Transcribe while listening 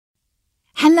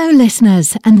Hello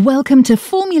listeners and welcome to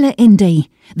Formula Indie,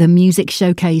 the music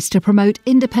showcase to promote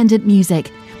independent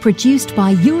music, produced by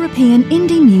European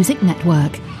Indie Music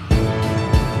Network.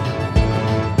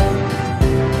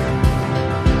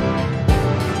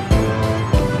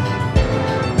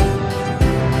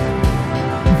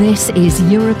 This is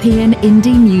European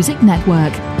Indie Music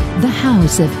Network, the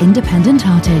house of independent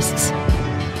artists.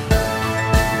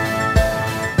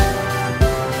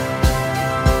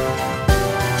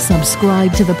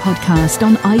 Subscribe to the podcast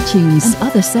on iTunes and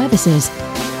other services.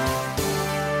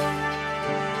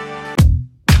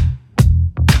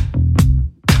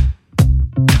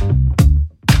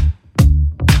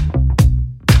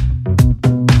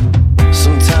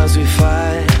 Sometimes we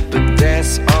fight, but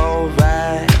that's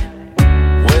alright.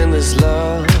 When there's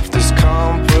love, there's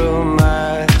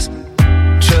compromise.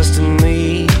 Trust in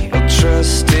me, or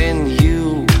trust in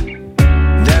you.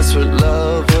 That's what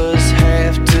lovers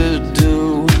have to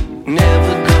do.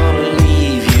 Never gonna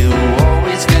leave you,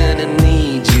 always gonna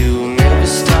need you. Never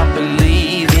stop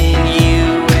believing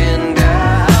you and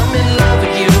I'm in love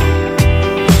with you.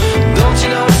 Don't you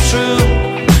know it's true?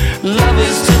 Love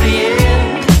is to the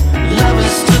end, love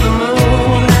is to the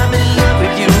moon. I'm in love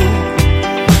with you.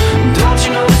 Don't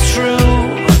you know it's true?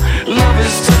 Love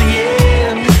is to the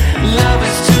end, love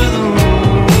is to the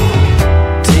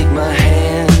moon. Take my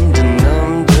hand and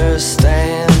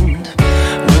understand,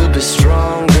 we'll be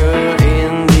stronger.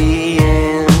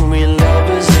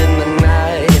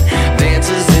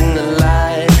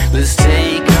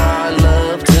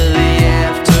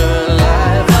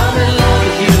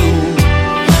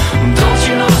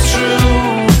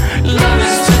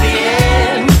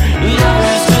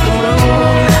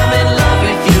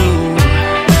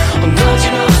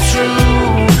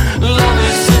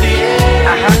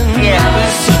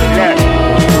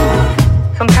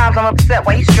 Upset,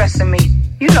 why you stressing me?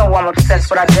 You know I'm obsessed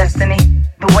with our destiny.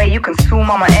 The way you consume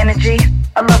all my energy.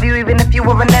 I love you even if you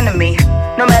were an enemy.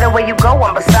 No matter where you go,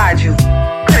 I'm beside you.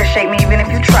 Couldn't shake me even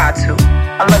if you tried to.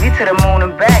 I love you to the moon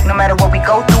and back. No matter what we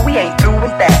go through, we ain't through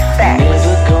with that. Facts.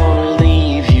 Never gonna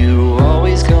leave you,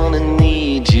 always gonna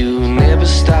need you. Never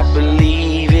stop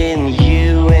believing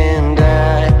you and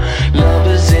I.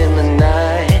 Lovers in the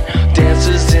night,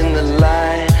 dancers in the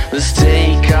light. Let's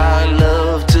take our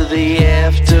love to the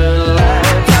afterlife.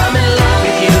 I'm in love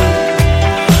with you.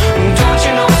 Don't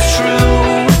you know it's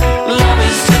true? Love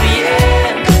is to the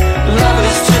end, love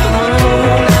is to the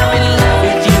moon. I'm in love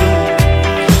with you.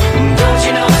 Don't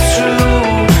you know it's true?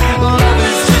 Love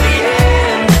is to the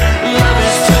end, love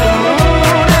is to the moon.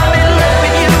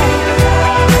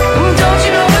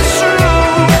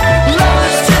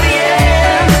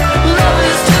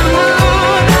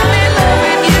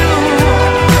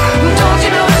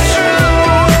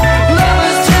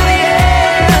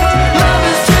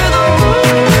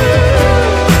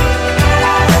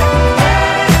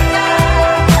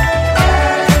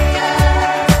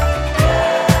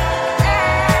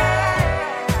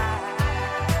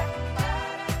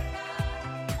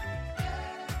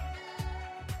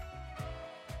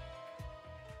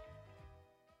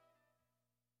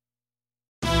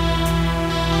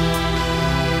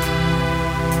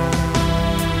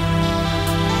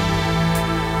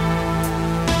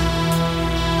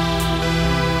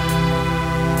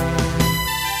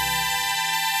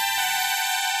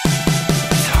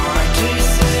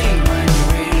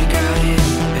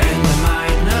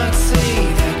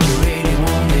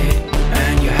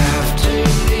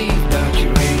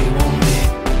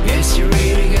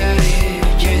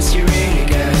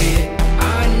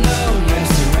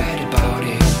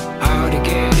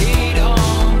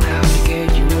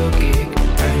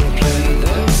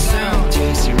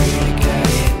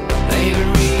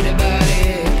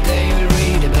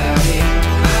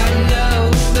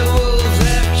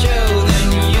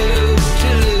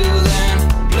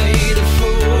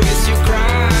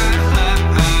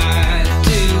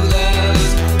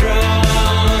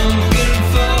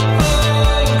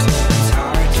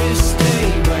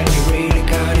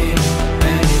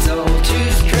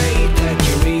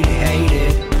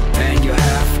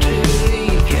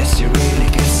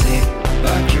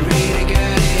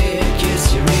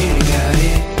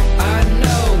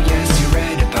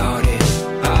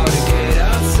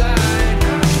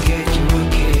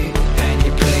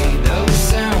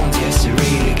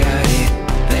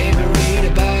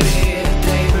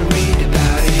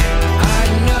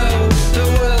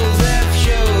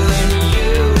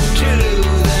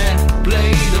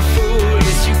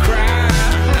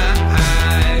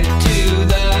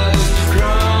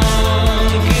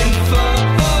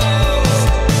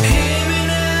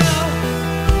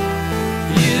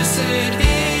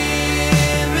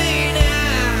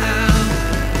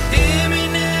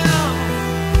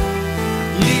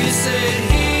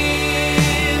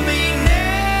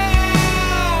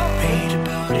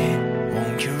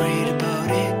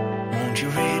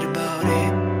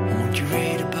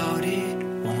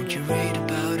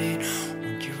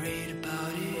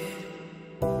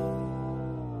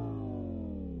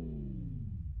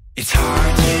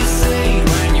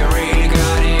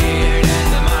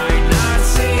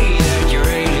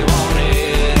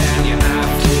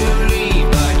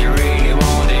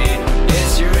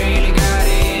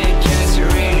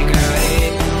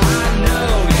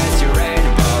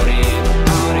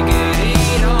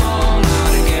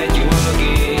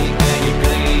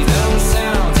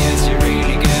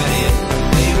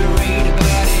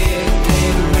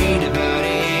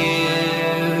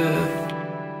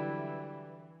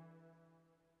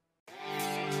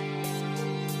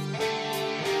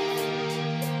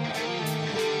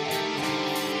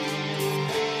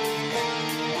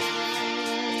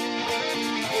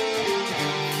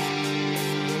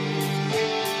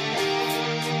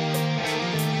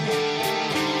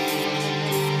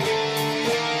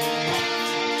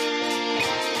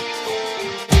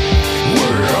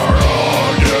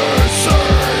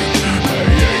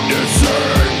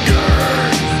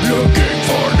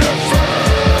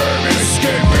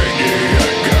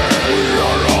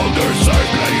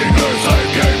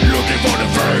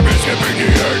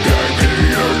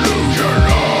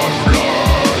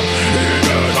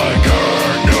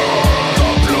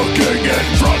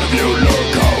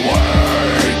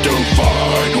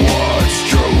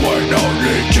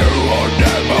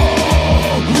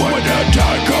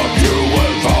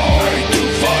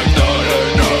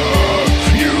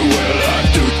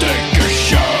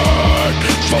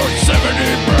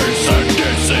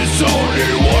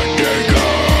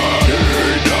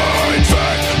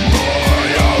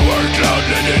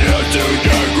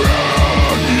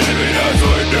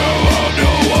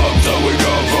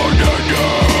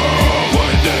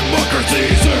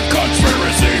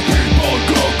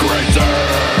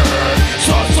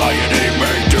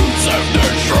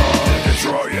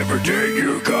 everything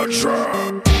you can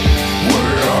try. We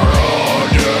are all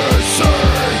the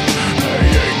same,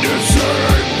 playing the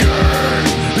same game,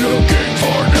 looking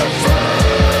for the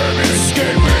fame,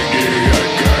 escaping the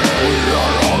end game. We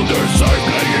are all the same,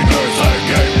 playing the same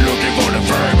game, looking for the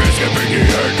fame, escaping the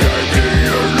end game. The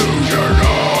illusion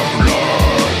of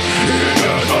life, it is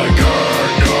like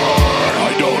I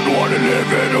don't want to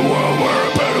live in a world where a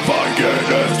pedophile can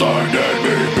decide and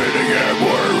me beating him,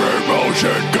 where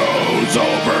emotion goes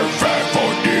over fact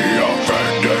for the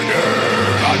offended.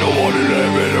 I don't want to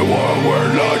live in a world where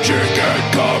logic and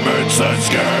common sense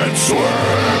can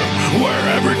swim, where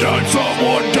every time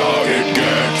someone dies it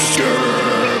gets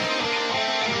scared.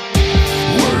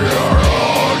 We are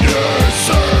all the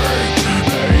same,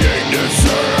 playing the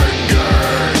same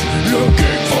game,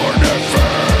 looking for the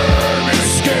fame,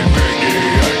 escaping the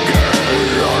end game. We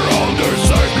are all the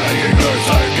same, playing the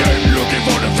same game, looking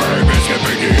for the fame,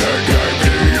 escaping the end game.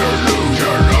 The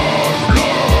illusion of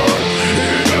life, it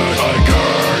is like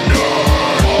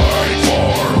fight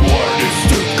for what is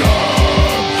to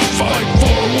come, fight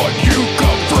for what you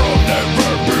come from,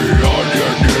 never be on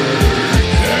your knees,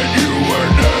 and you will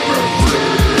never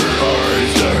flee.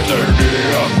 Is there the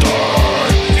of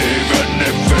time, even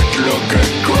if it look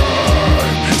and cry,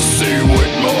 see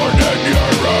with more than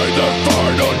your eye, the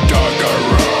final dagger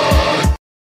ride.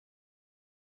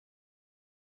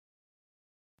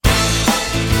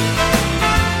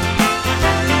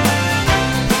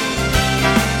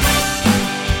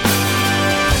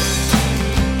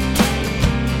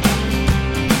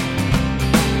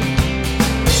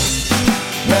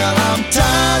 Well, I'm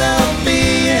tired of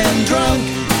being drunk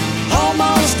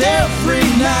almost every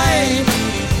night,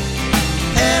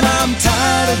 and I'm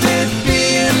tired of it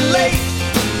being late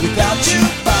without you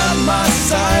by my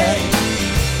side,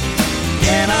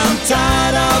 and I'm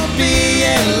tired of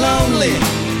being lonely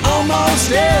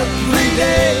almost every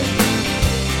day.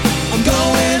 I'm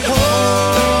going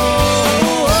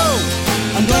home,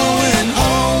 I'm going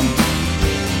home.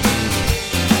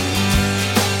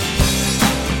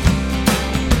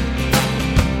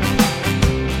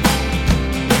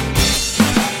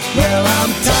 Well,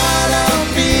 I'm tired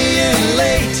of being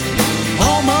late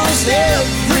almost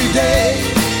every day,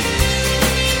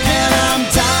 and I'm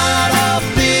tired of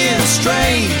being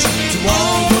strange to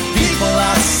all the people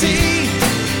I see.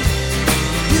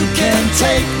 You can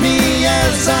take me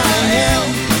as I am,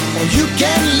 or you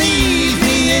can leave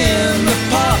me in the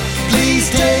park. Please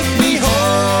take me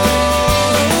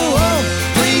home,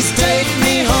 please take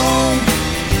me home.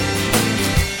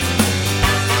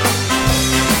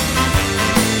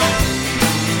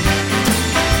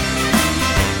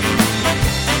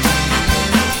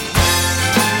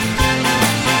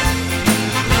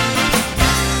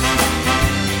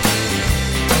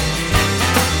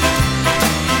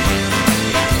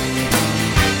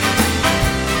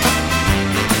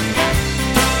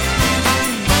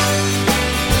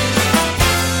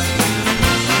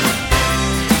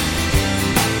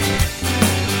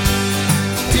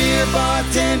 Dear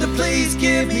bartender, please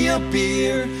give me a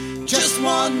beer. Just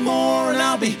one more and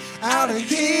I'll be out of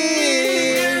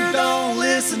here. Don't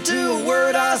listen to a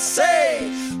word I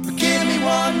say, but give me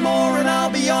one more and I'll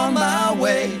be on my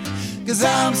way. 'Cause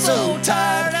I'm so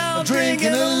tired of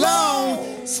drinking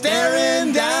alone,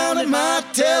 staring down at my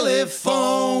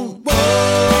telephone.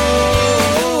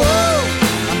 Whoa, whoa,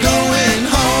 I'm going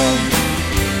home.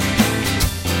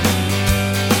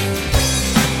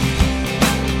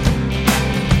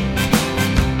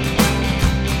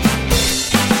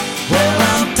 Well,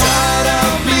 I'm tired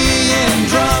of being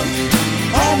drunk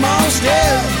almost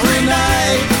every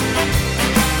night,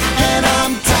 and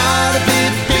I'm tired of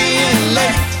it being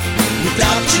late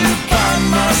without you by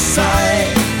my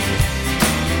side,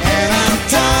 and I'm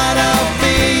tired of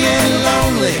being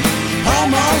lonely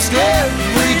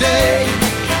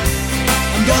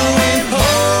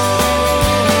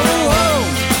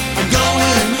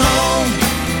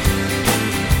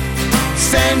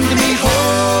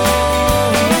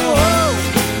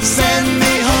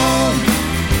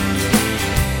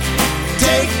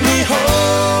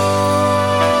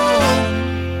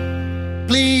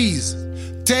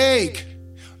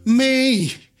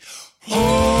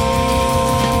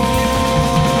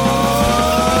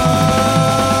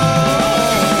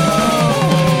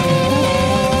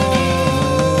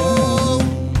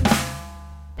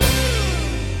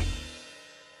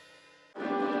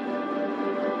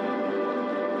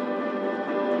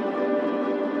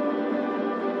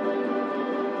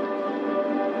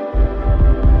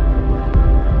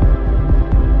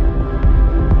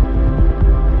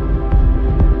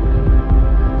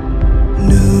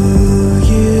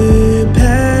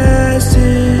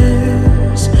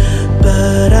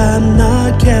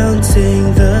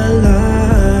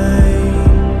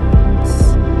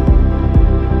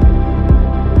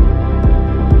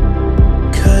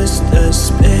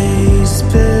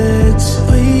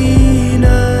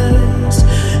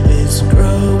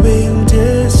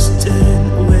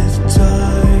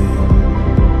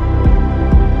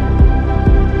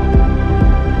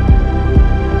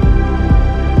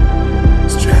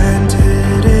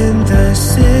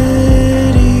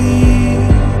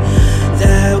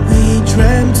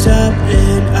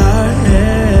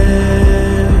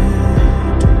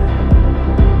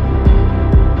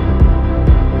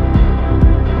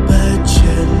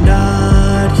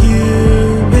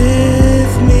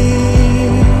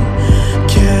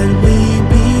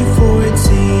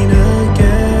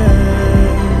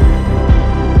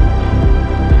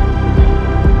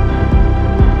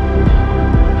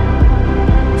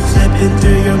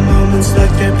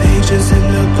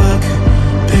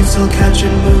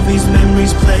these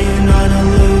memories playing on a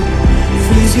loop.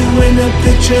 Freeze you in a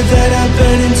picture that I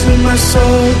burn into my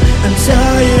soul. I'm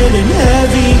tired and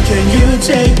heavy, can you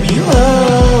take me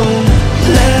home?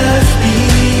 Left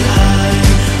behind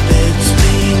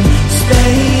between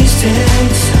space and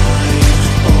time,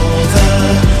 all the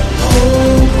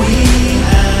hope we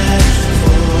had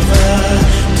for a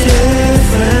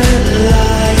different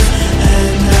life.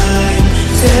 And I'm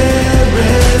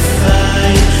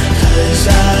terrified, 'cause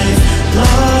I've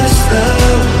lost the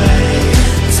way.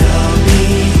 Tell me,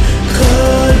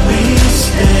 could we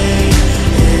stay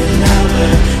in our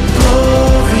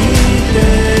glory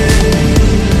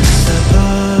days? The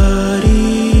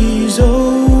party's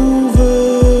over,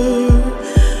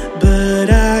 but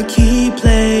I keep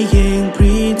playing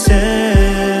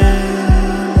pretend.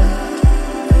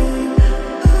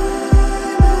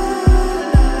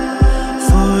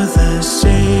 For the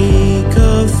sake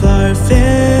of our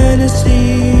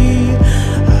fantasy,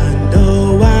 I know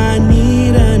I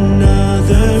need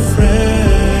another friend.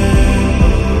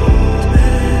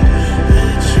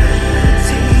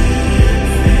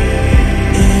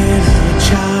 In a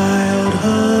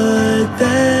childhood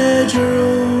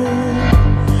bedroom,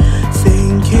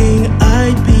 thinking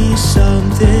I'd be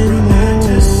something more.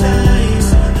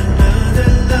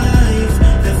 Another life,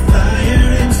 the fire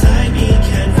inside me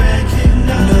can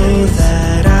recognize. Know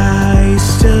that I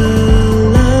still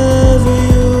love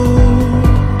you,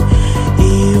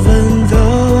 even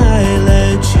though I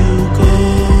let you go.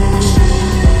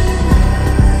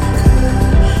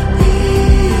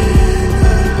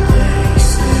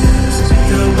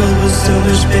 The world was so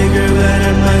much bigger, but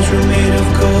our minds were made of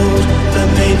gold. But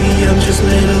maybe I'm just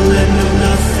little and know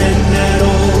nothing at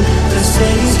all. The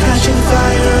city's catching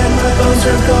fire and my bones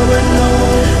are going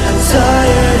old. I'm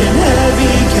tired and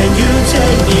heavy, can you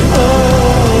take me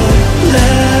home?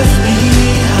 Left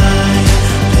behind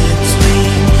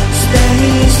between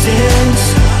space and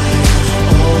time,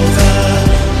 all the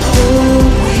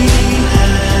hope we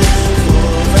had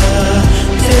for a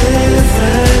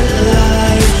different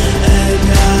life. And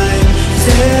I'm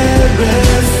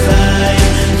terrified,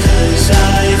 'cause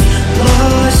I've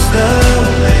lost the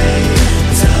way.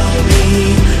 Tell me,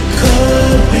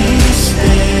 could we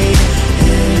stay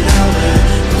in our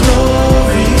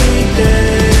glory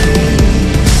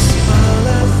days? All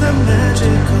of the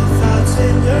magical thoughts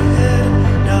in your head,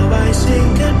 now I say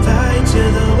goodbye to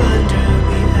the wonder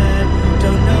we had.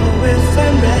 Don't know if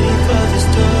I'm ready for the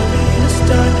story to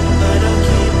start, but I'll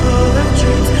keep all our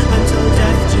dreams until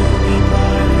death do we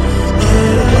part.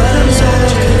 It was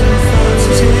magical thoughts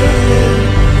in your head,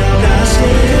 now I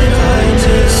say goodbye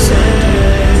to the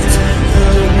sand.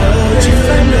 Don't know if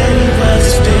I'm ready for the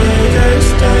story to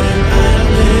start, I'll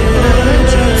live all our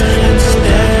dreams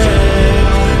instead.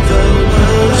 The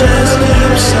world just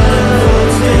keeps on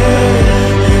moving,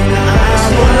 and I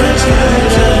want you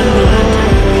to know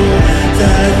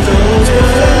that those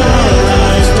were all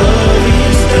our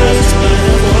stories. Days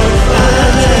before I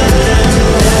let them go.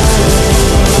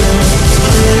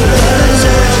 It was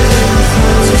magical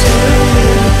thoughts in your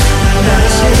head, and I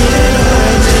say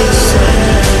goodbye to the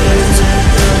sand.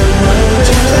 Don't know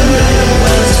if I'm ready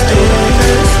for the story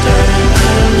to start,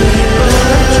 I'll live all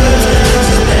our dreams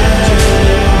instead.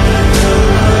 The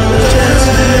world just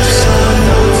keeps on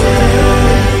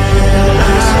moving, and I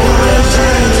want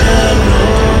you to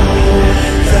know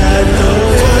that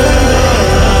those were all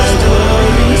our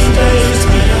stories. Days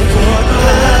before I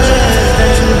let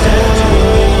them go.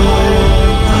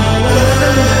 All of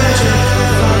the magical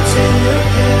thoughts in your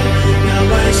head, now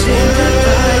I say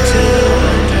goodbye to the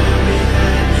wonder we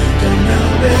had. Don't know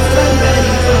if I'm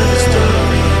ready for the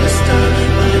story to start,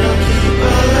 but I'll keep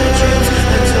all my dreams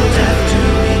until death do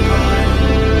we part.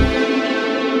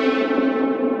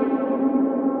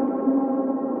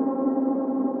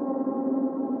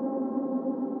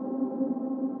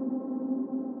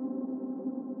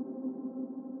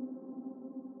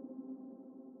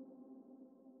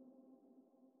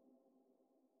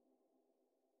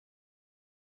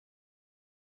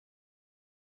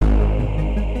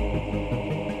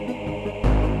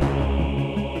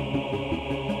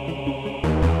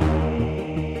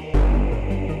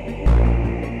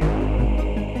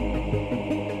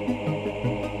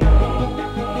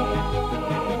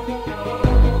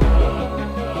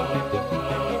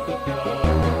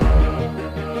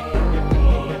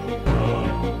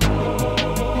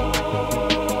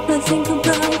 I think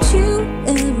about you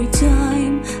every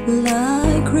time,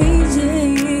 like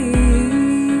crazy.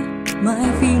 My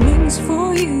feelings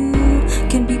for you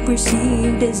can be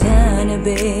perceived as an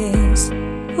abyss.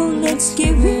 Oh, let's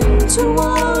give in to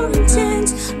our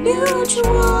intense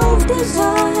mutual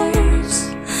desires,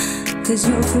 'cause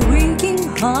you're freaking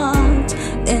hot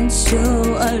and so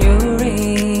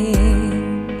alluring.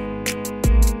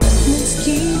 Let's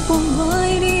keep on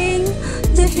writing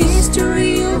the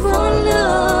history of our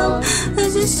love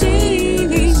as I say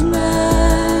these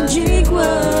magic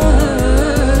words.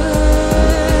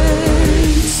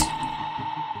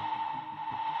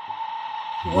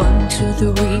 1, 2,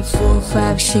 3, 4,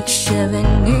 5, 6, 7,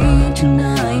 8,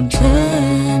 9,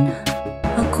 10.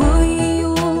 Ako'y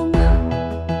iyong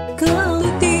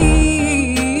kalutin.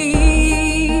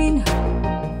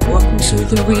 1, 2,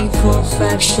 3, 4,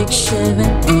 5, 6, 7,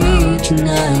 8,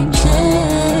 9,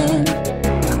 10.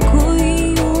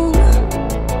 Ako'y iyong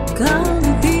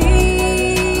kalutin.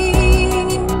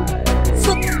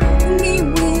 Fuck me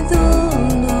with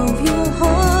all of your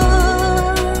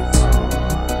heart.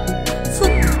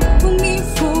 Fuck me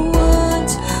for what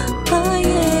I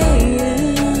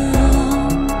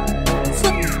am.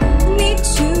 Fuck me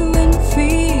to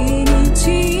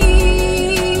infinity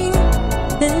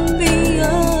and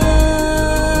beyond.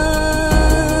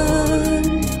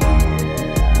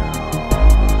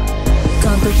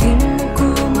 Kantahin mo ko,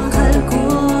 mahal ko.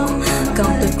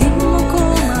 Kantahin mo ko,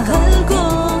 mahal ko.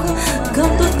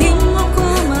 Kantahin mo ko,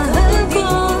 mahal ko.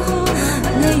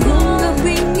 Ngayong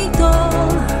gabing ito.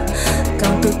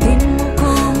 Kantahin mo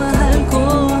ko, mahal ko.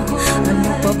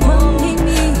 Ano pa bang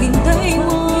hinihintay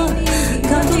mo?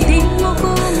 Kantahin mo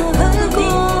ko, mahal ko.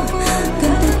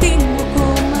 Kantahin mo ko,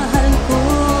 mahal ko.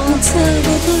 Let's have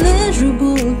a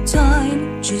pleasurable time,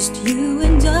 just you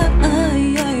and I.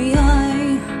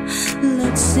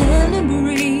 Let's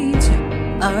celebrate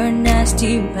our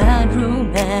nasty bad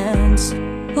romance.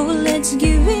 Oh, let's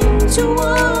give in to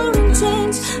our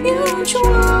intense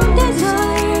mutual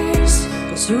desires.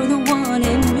 'Cause you're the one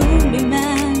and only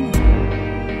man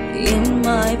in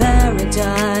my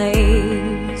paradise.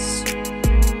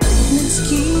 Let's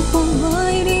keep on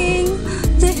writing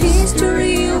the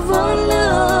history of our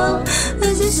love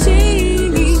as I say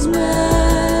these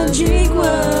magic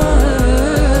words.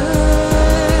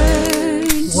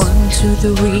 1, 2,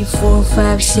 3, 4,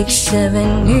 5, 6,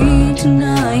 7, 8,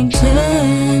 9,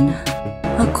 10.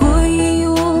 Ako'y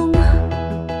iyong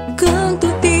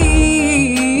kantutin.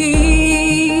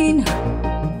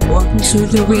 1, 2,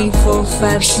 3, 4,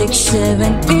 5, 6,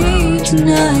 7, 8,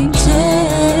 9,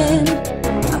 10.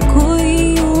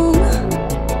 Ako'y iyong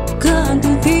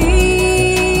kantutin.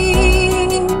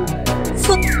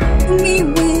 Fuck me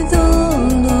with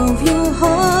all of your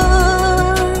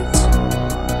heart.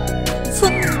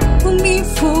 Fuck me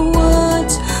for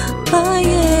what I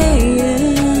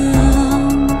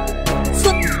am.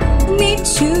 Fuck me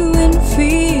to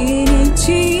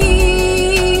infinity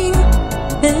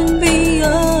and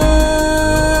beyond.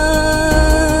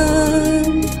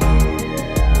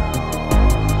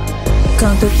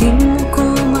 Kantahin mo ko,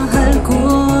 mahal ko.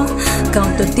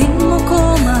 Kantahin mo ko,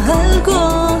 mahal ko.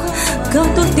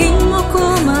 Kantahin mo ko,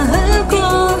 mahal ko.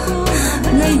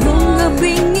 Ngayong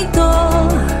gabing ito.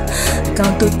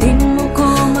 Kantahin mo ko,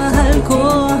 mahal ko.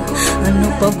 Ano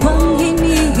pa bang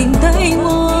hinihintay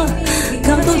mo?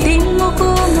 Kantahin mo ko,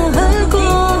 mahal ko.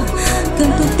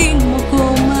 Kantahin mo ko,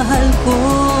 mahal ko.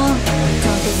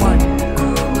 Kantahin mo ko,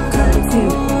 mahal ko.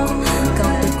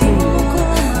 Kantahin mo ko,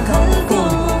 mahal ko.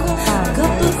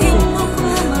 Kantahin mo ko,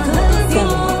 mahal ko.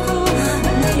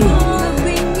 Ngayong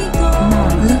gabing ito.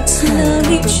 Let's love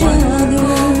each other.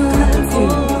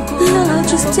 Not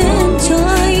just 10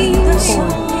 times.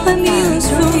 I'm yours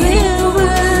forever.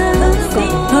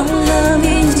 Our love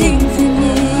is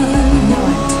infinite.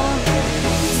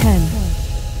 10.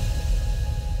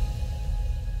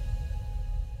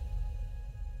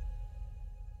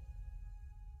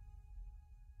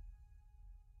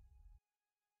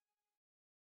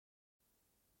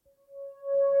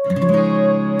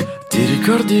 Ti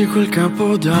ricordi quel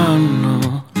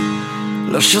capodanno?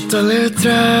 Lasciate alle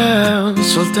 3,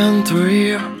 soltanto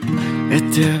io e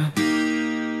te.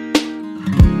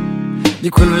 Di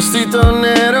quel vestito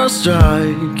nero,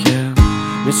 sai che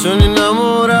mi sono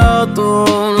innamorato.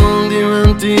 Non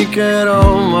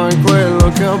dimenticherò mai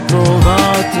quello che ho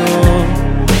provato.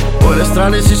 Poi le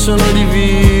strade si sono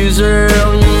divise,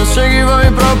 ognuno seguiva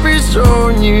i propri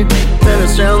sogni. Te ne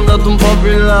sei andato un po'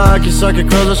 più in là, chissà che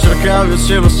cosa cercavi o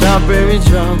se lo sapevi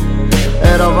già.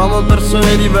 Eravamo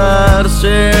persone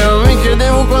diverse, mi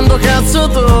chiedevo quando cazzo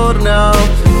torna,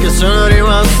 che sono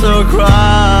rimasto qua.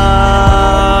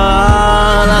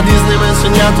 La Disney mi ha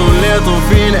insegnato un lieto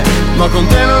fine, ma con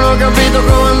te non ho capito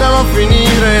come andava a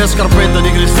finire. Scarpetta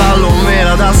di cristallo,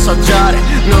 mela da assaggiare,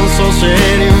 non so se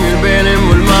eri il bene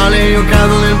o il male. Io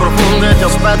cado nel profondo e ti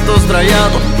aspetto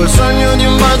sdraiato, quel sogno di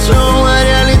un bacio mai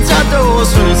realizzato. pensavo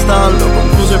sono in stallo,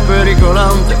 confuso e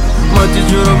pericolante, ma ti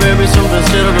giuro baby sono un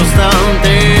pensiero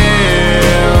costante.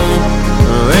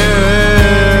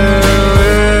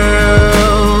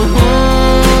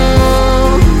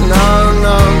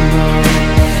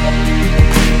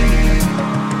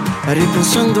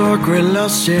 Ripensando a quella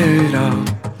sera,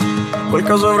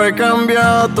 qualcosa avrei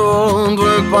cambiato,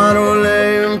 2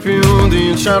 parole in più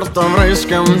di certo avrei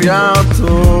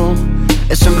scambiato.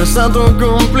 È sempre stato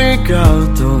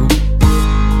complicato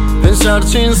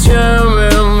pensarci insieme,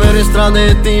 vere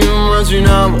strade ti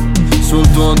immaginavo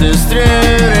sul tuo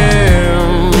destriere.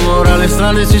 Ora le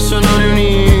strade si sono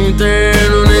riunite,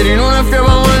 non eri in una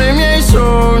fiamma ma nei miei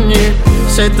sogni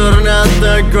sei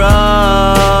tornata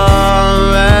qua,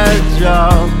 già.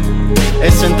 E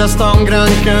se in testa un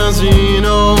gran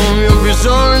casino, io ho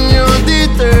bisogno di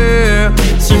te.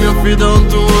 Se mi affido al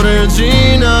tuo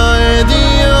regina ed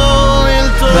io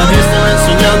il tuo. La vista mi ha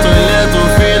insegnato il lieto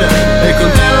fine e con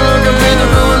te non ho capito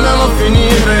come andava a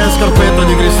finire. Scarpetta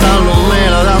di cristallo,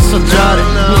 mela da assaggiare.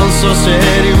 Non so se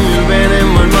eri il bene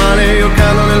ma il male. Io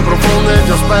cado nel profondo e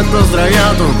ti aspetto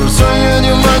sdraiato, col sogno di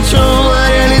un bacio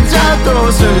mai realizzato.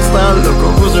 Sei in stallo,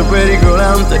 confuso e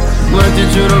pericolante, ma ti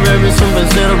giuro baby sono un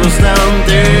pensiero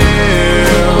costante.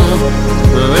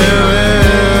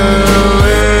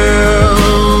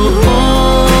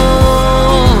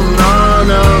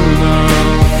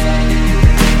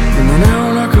 Non è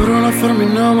una corona a farmi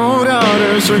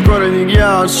innamorare, sul cuore di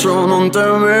ghiaccio, non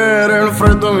temere. Il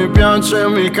freddo mi piace,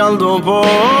 il caldo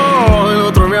poi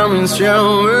lo troviamo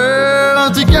insieme.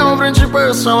 Ti chiamo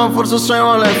principessa ma forse sei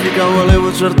malefica,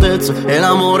 volevo certezza e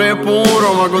l'amore è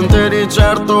puro, ma con te di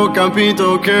certo ho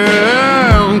capito che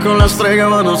con la strega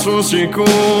vado sul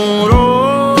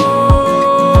sicuro.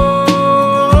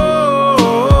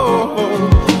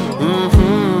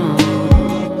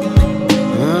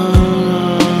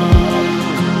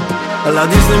 La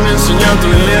Disney mi ha insegnato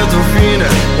il lieto fine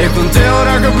e con te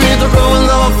ora ho capito come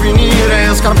andava a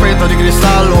finire. Scarpetta di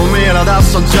cristallo, mela da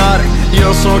assaggiare.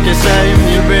 Io so che sei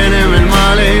il bene e il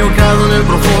male. Io cado nel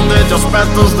profondo e ti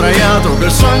aspetto sdraiato,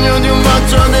 quel sogno di un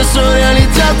bacio adesso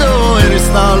realizzato. E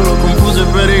ristallo, confuso e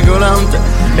pericolante,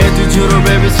 e ti giuro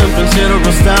baby sei un pensiero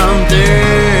costante.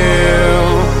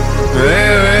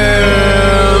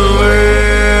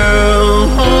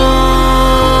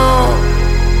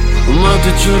 Ma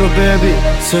ti giuro baby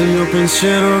sei il mio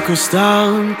pensiero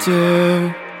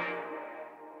costante.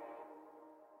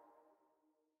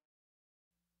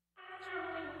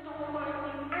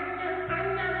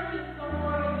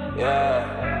 Yeah.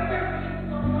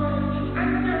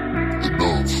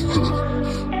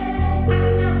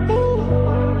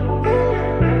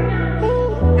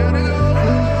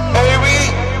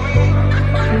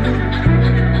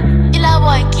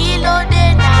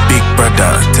 Big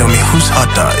brother, tell me who's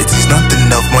harder. It is not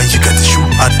enough when you got to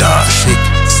shoot harder. Shake,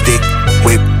 stick,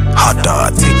 whip,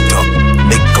 harder. TikTok,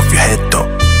 make off your head up.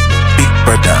 Big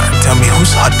brother, tell me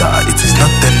who's harder. It is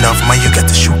not enough when you got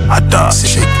to shoot harder.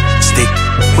 Shake, stick,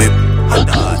 whip,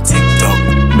 harder. TikTok,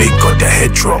 make off the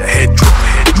head drop.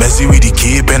 Messy with the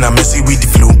kid, and I'm messy with the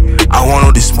flu. I want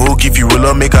all the smoke, if you roll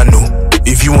up, make I know.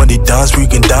 If you want the dance, we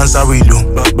can dance, I will do.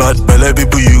 But belly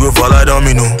people, you go follow down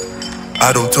me, no.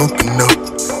 I don't talk enough.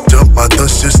 Jump my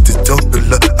thoughts just to talk a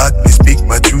lot. I can speak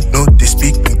my truth, no, they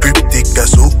speak in cryptic. I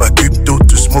sold my crypto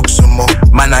to smoke some more.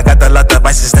 Man, I got a lot of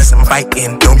vices that's I'm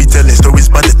fighting. Don't be telling stories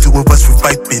about the two of us we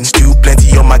fighting. Still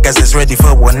plenty of my guys that's ready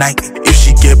for one night. If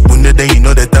she get bunda, then you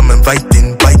know that I'm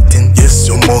inviting, biting. Yes,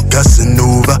 some more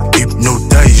Casanova.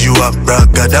 Hypnotize you up,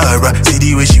 bragadara. See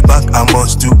the way she back, I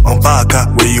must do on Parco.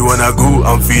 Where you wanna go,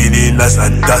 I'm feeling like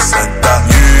Santa.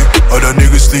 Yeah, other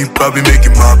niggas sleep, I be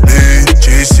making my bed.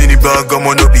 Chasing the bag, I'm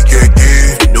on no big game.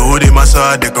 No, they my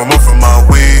side, they come up from my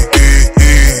way.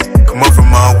 Come up from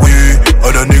my way.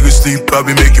 Other niggas sleep, I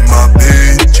be making my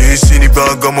bed. Chasing the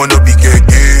bag, I'm on no big game.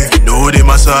 No, they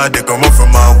my side, they come up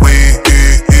from my way.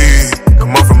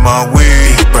 Come up from my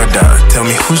way. Big brother, tell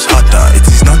me who's harder. It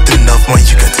is not enough when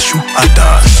you got to shoot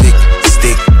harder. Shake,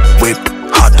 stick, whip,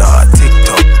 harder.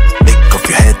 TikTok, make off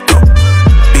your head up.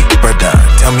 Big brother,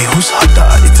 tell me who's harder.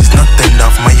 It is not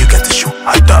enough when you got to shoot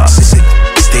harder.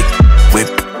 Stick, whip,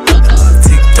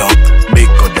 TikTok, make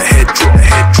off the head drop.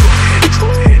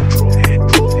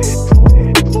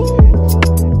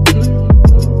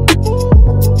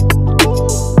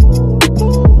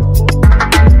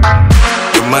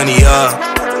 Your money up,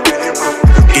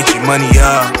 get your money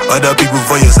up. Other people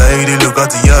for your side, they look out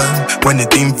to ya. When the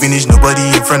team finish, nobody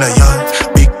in front of ya.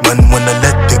 Big man wanna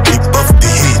let the clip off the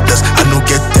haters. I no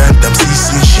get time, them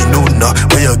CC, she know nah.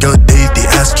 When your girl they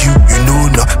ask you, you know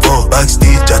nah. For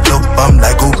backstage, I top, I'm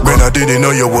like, oh, when I did didn't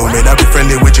know your woman. I be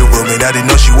friendly with your woman. I didn't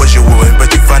know she was your woman, but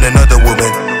you find another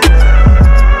woman.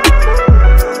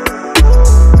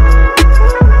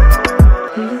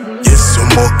 Yes, some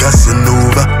more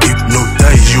Casanova.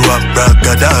 Hypnotize you up,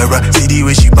 Bragadara. See the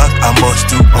way she back, I must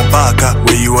do unpack her.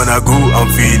 Where you wanna go, I'm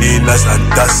feeling like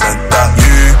Santa, Santa.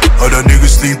 Yeah, all the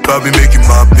niggas sleep, I be making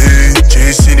my bed.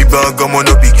 Chasing the bag, I'm on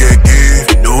up, get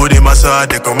gay. Know they my side,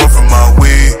 they come up from my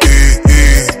way.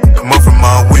 Come up from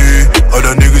my way. All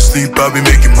the niggas sleep, I be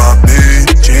making my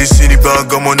bed. Chasing the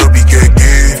bag, I'm on up, get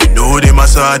gay. Know they my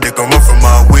side, they come up from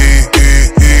my way.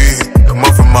 Come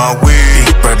up from my way.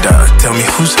 Big brother, tell me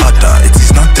who's hotter. It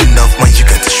is not enough when you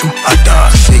get to shoot harder.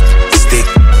 Shake, stick,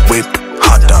 whip,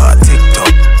 harder.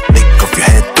 TikTok, make off your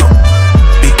head top.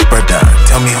 Big brother,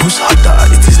 tell me who's hotter.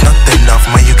 It is not enough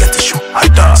when you get to shoot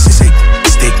harder. Shake,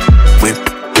 stick, whip,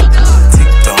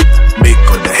 TikTok, make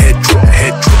on the head drop,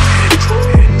 head drop, head drop,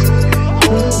 head drop.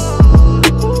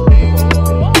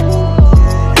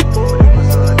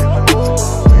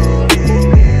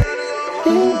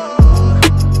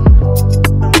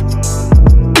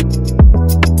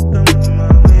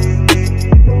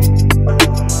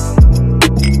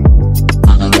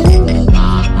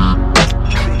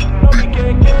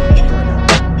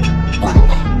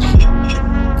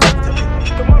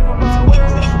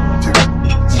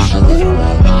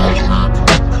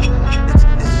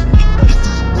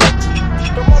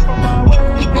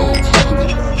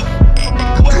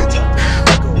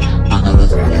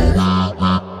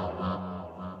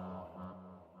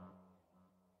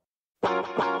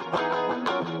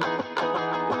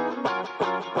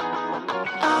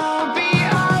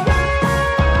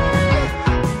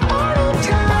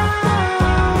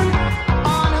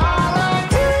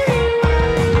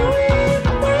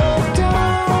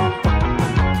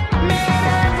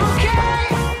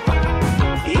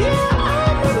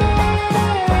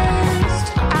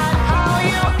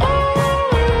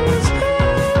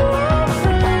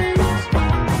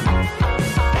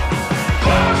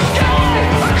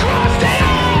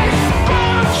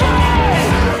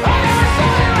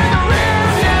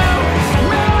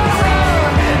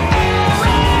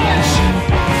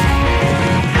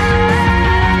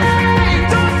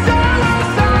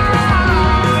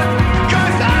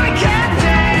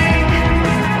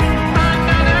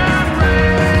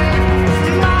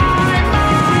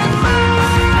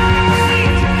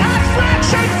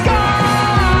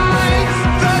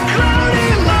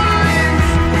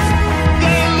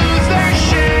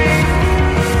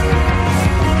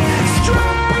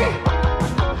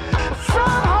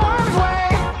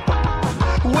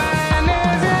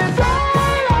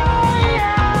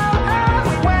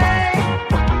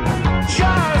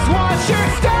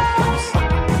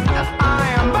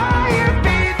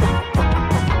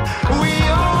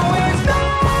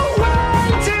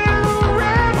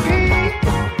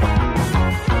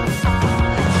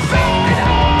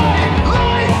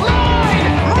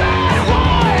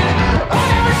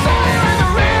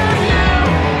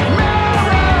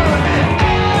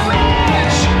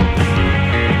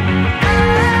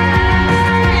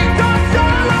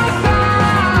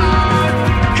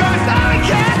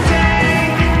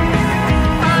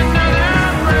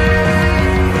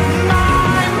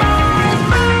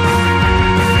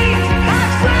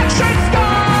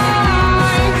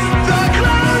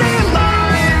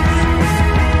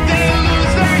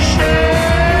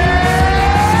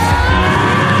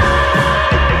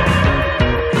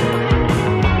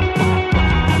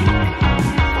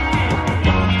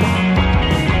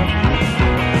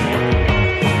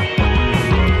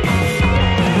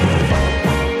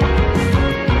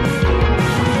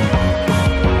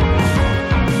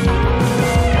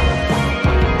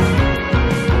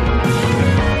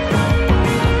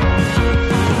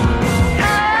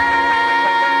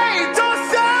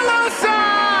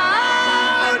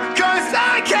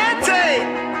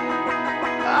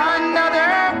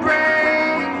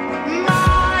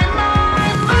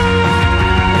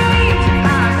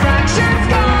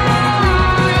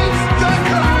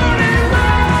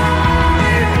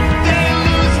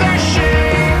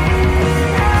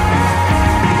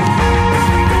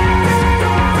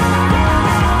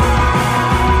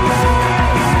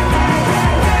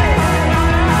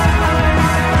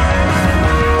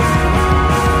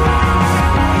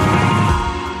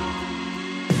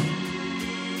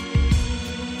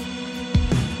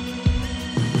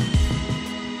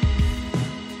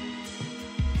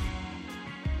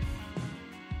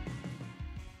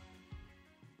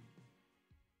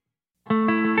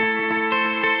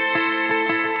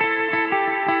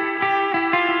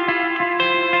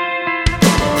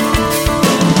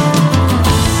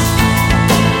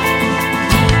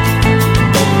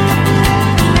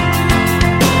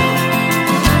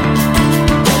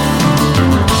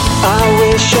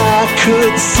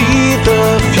 could see the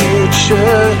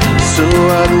future, so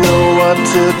I know what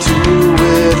to do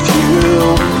with you.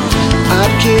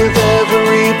 I'd give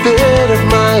every bit of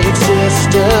my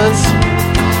existence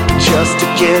just to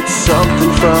get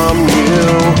something from you.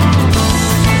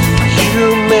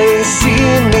 You may see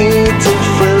me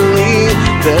differently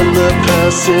than the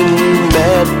person you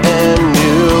met and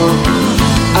knew.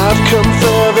 I've come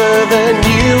further than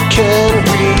you can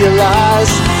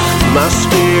realize. My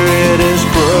spirit is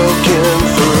broken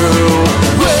through.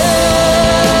 Where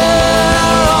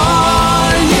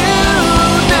are you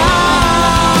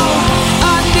now?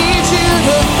 I need you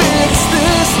to fix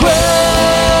this. Where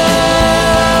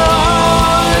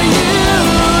are you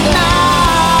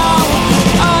now?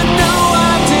 I know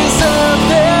I deserve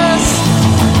this.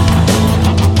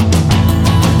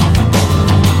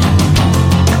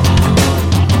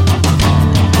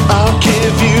 I'll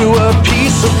give you a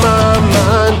piece of my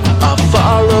mind. I'll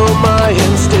follow my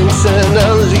instincts and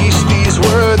unleash these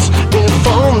words, if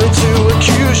only to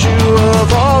accuse you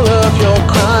of all of your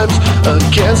crimes.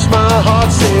 Against my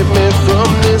heart, save me from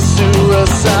this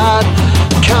suicide.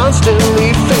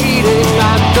 Constantly fading,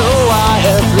 I know I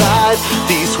have lied.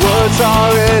 These words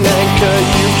are an anchor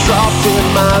you dropped in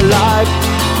my life.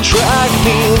 Drag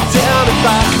me down if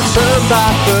I could turn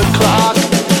back the clock.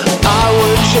 I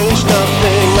would change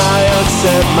nothing, I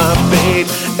accept my fate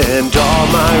and all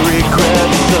my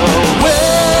regrets. So where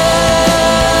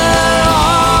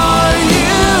are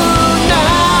you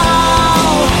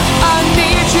now? I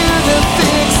need you to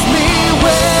fix me.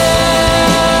 Where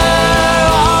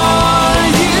are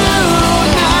you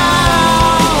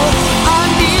now? I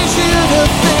need you to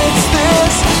fix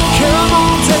this. Come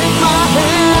on, take my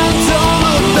hand, don't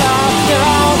look back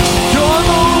now. You're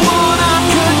the one I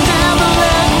could never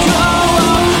let go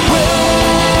of. Where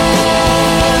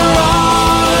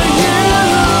are you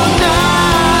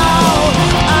now?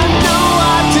 I know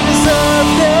I deserve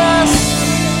this.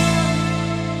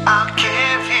 I'll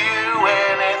give you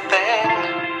anything.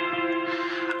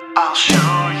 I'll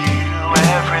show you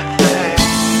everything.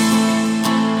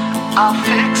 I'll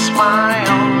fix my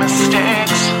own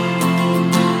mistakes.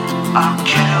 I'll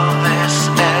kill this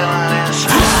endless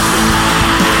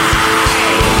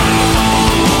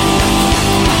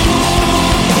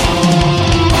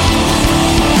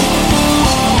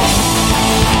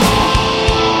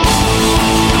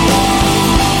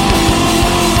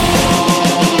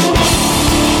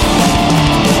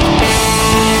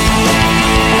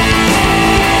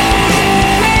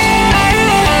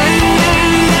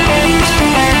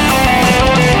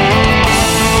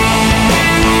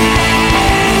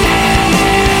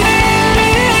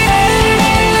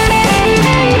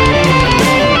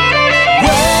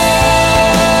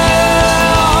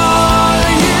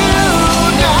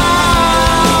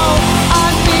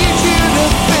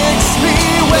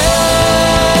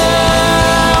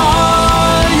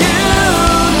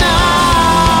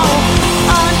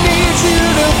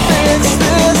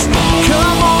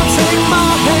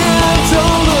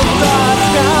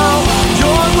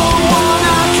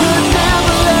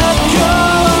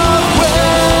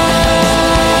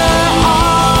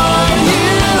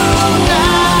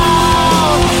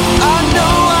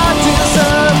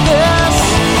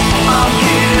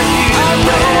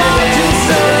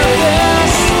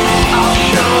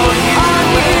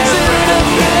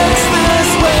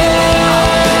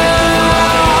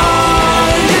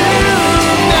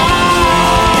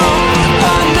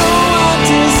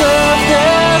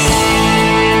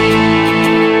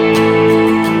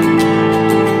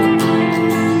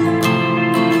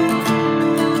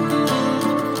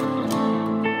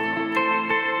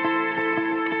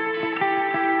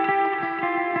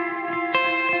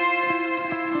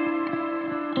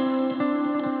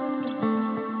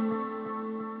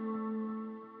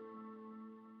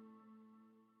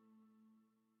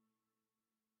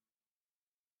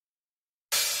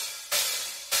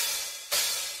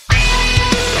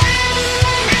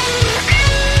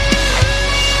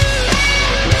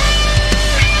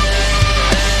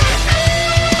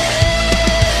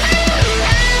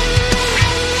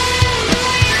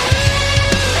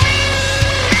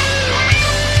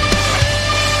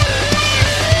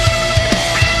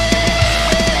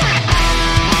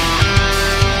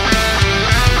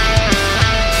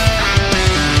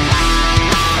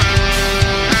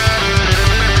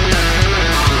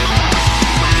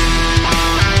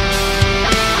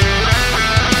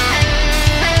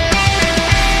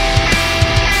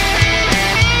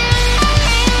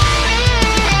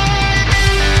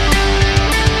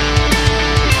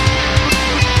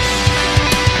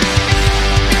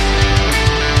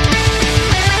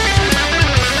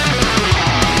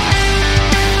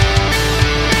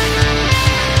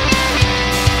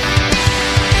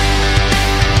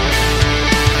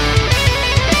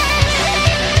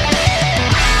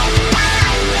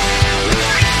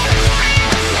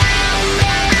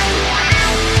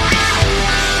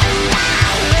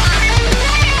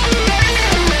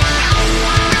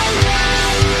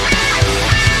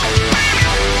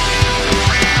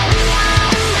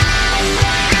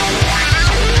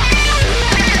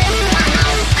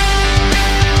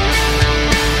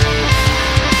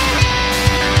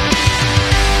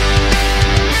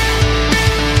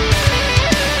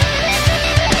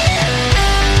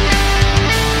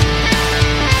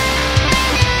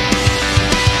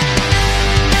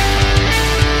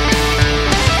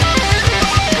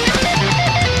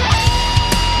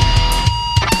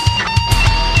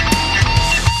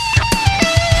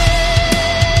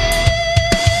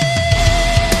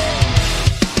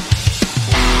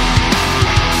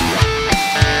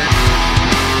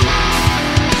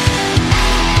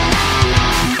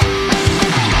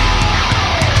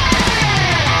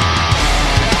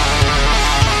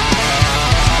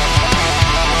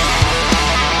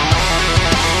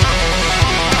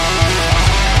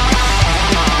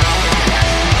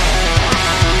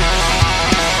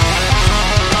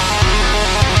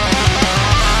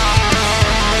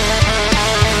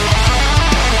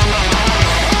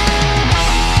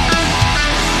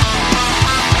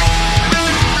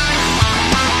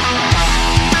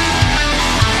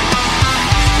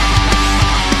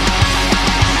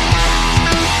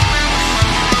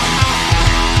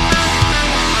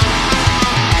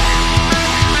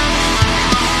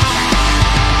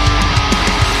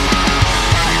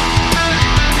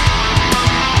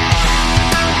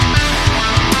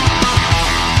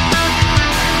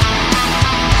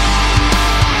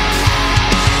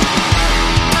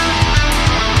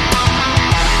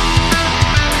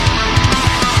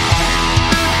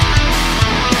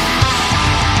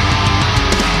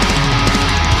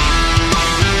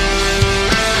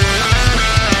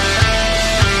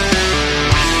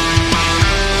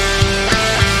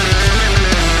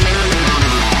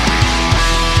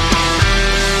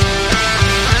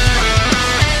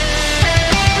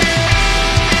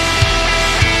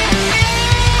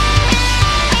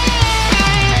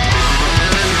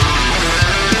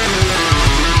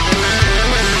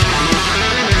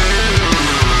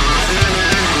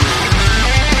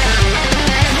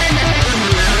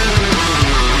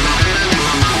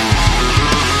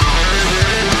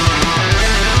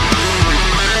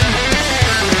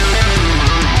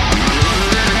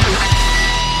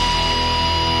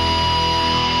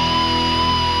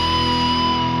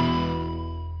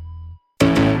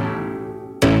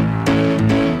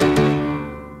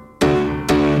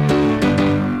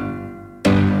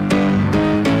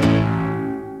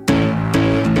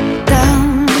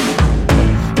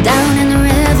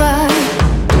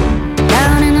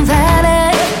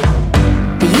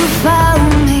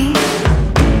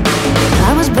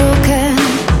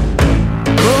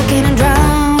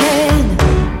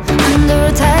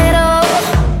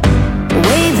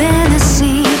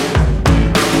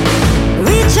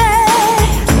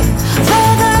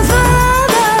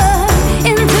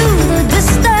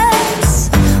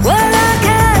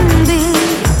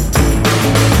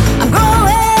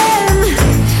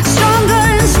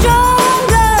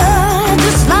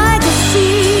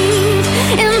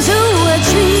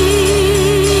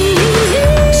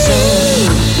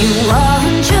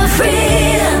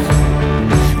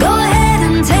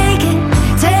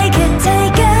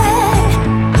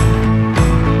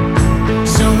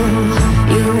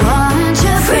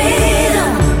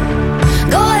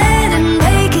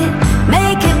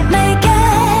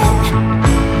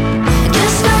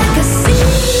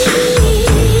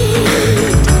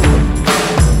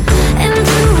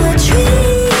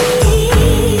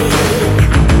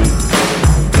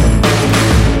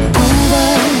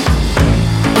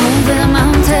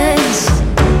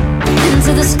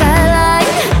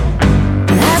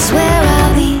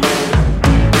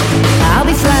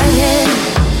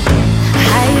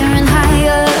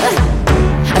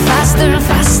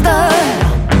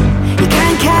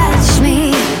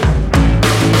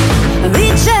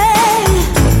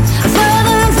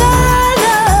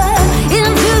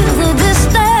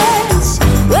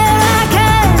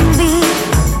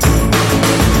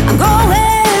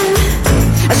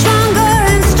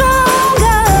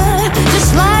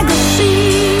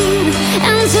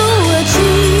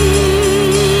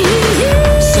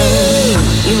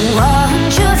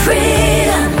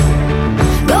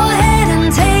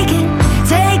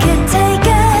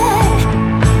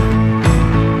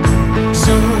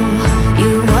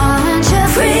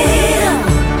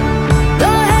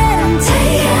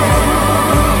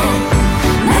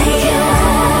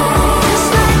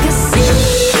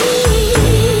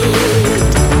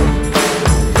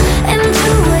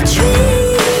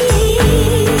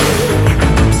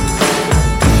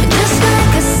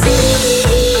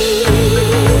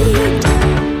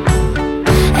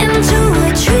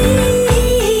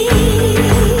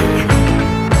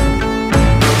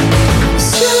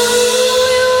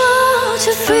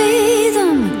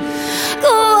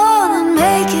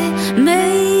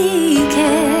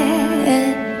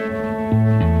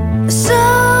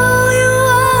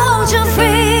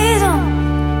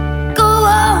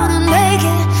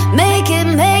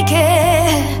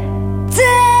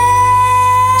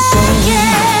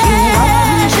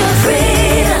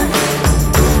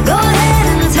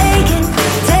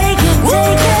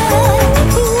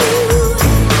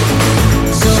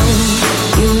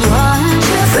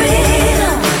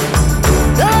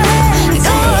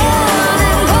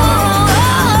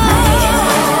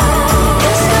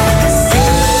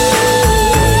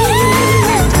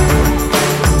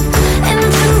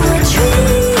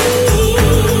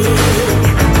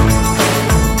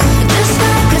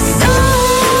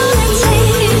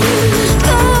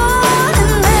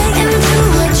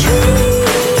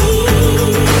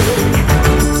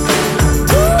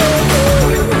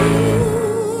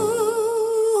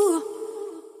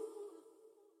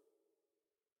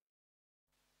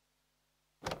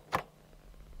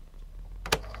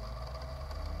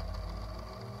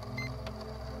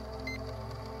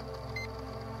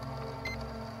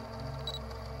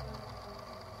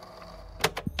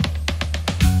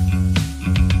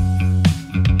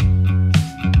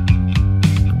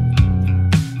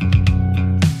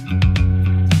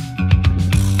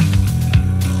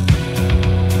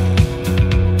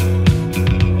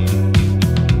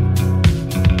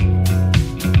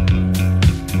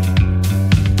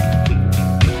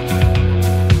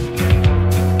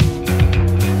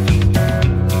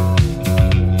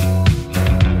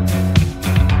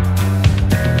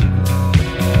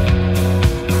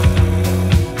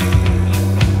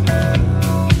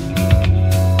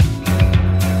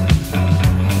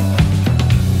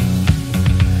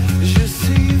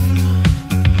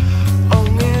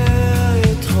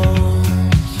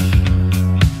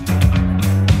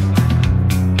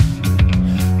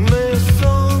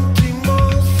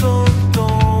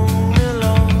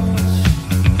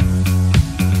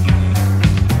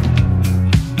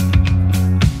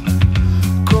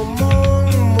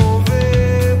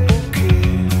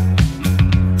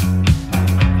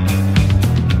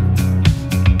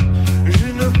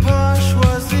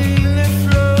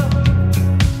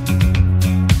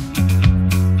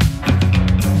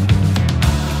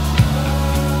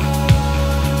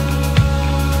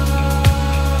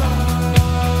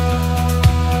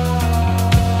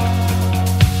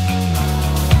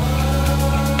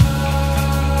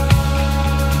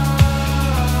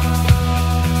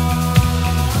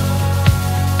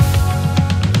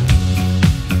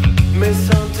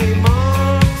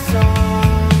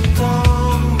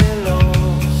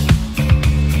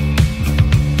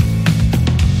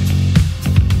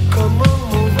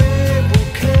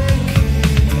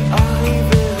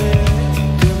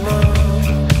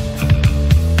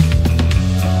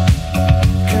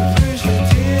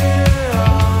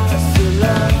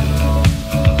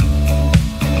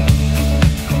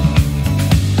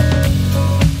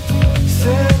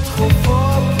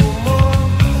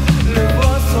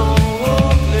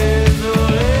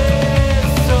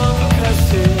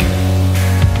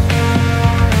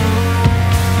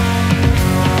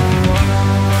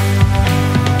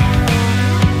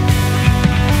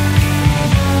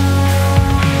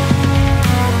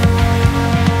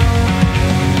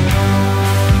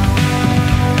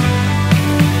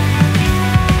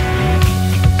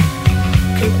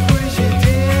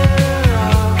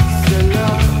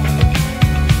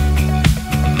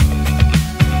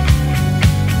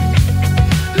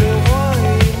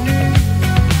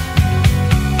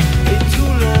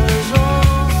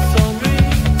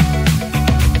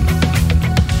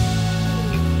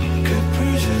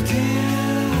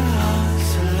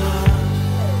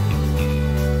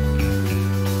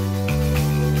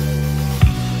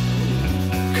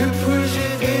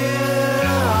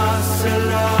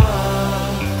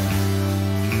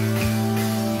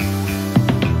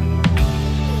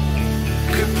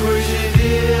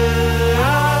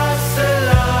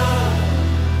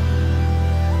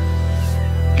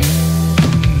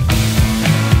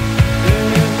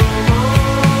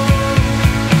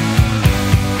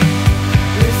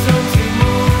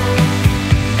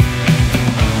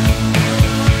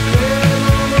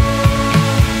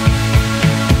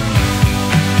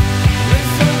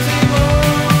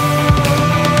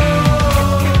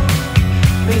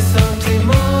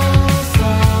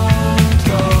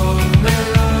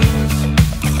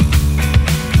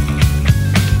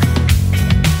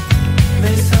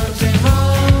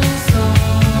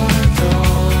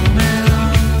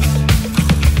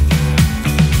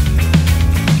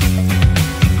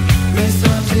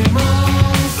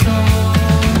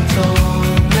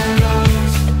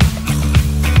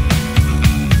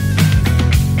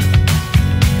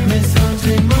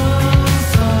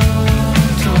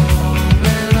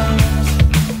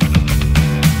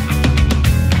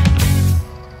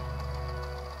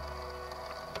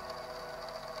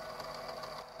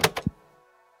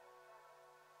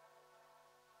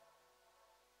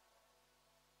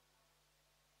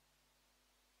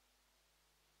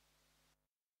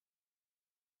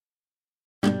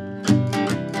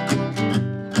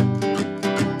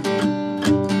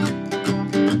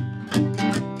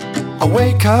I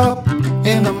wake up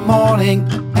in the morning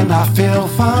and I feel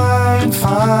fine,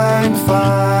 fine,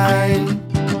 fine.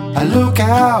 I look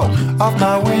out of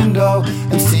my window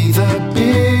and see the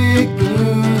big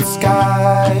blue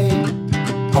sky.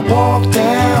 I walk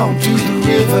down to the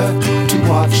river to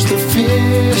watch the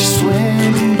fish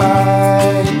swim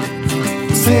by.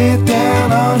 Sit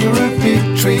down under a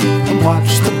big tree and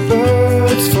watch the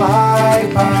birds fly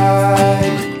by.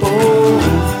 Oh,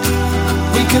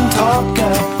 we can talk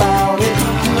about it,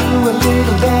 do a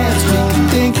little dance, we can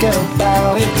think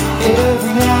about it.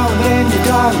 Every now and then you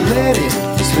gotta let it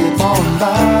slip on by.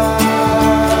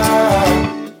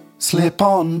 Slip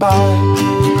on by.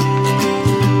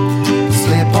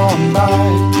 Slip on by.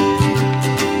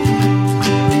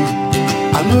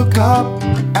 I look up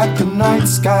at the night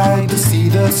sky to see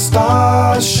the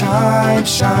stars shine,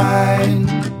 shine.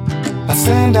 I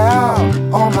send out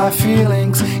all my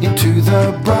feelings into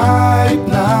the bright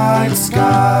night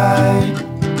sky.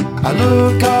 I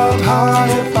look up high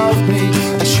above me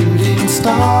as shooting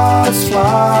stars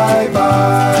fly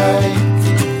by.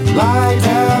 Lie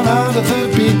down under the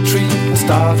big tree and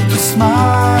start to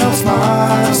smile,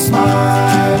 smile,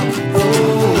 smile.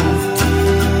 Oh,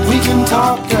 we can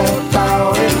talk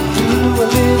about it, do a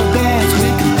little dance, we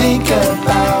can think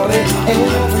about it.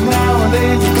 Every now and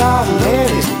then you gotta let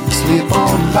it slip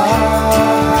on by.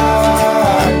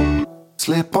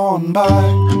 Slip on by.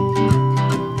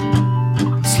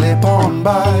 Slip on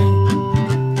by.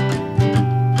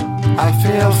 I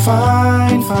feel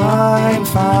fine, fine,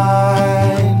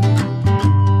 fine.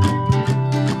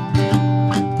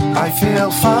 I feel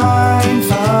fine,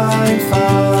 fine,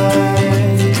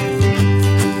 fine.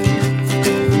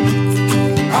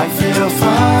 I feel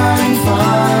fine,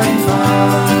 fine,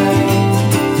 fine.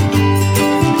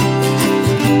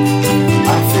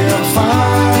 I feel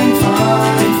fine,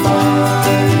 fine, fine.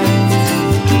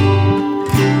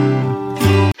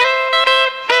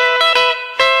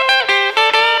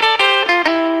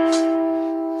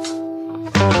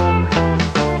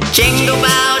 Jingle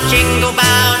bell, jingle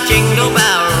bell, jingle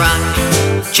bell rock.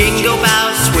 Jingle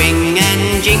bells swing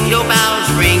and jingle bells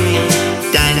ring.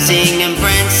 Dancing and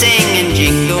prancing and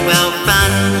jingle bell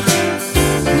fun.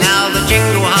 Now the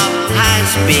jingle hop has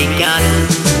begun.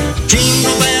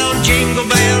 Jingle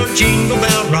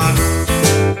bell rock.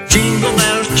 Jingle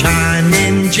bells chime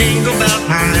in Jingle Bell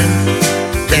time.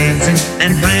 Dancing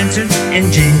and prancing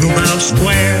in Jingle Bell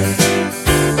Square.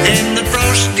 In the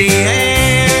frosty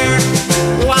air.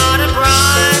 What a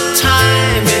bright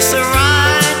time, it's the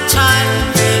right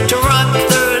time to rock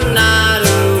the night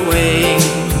away.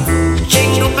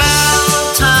 Jingle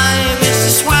bell time, it's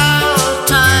the swell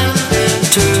time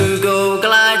to go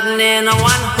gliding in a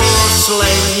one-horse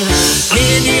sleigh.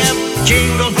 Giddy up,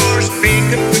 jingle horse,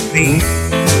 pick up with me.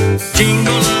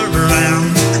 Jingle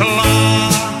around the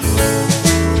clock.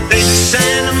 Mix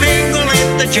and a mingle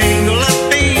at the jingle of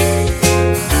feet.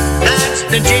 That's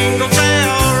the jingle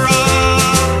bell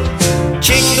rock.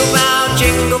 Jingle bell,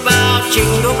 jingle bell,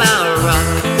 jingle bell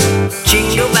rock.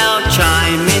 Jingle bell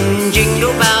chime in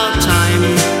jingle bell time.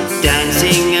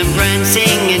 Dancing and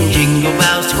prancing in Jingle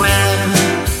Bell Square.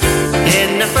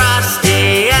 In the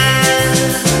frosty air.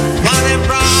 What a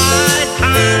bright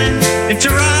time, it's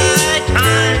the right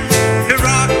time to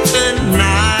rock the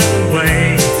night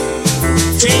away.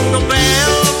 Jingle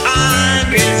bell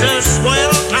time is a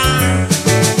swell time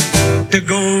to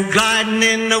go gliding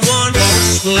in the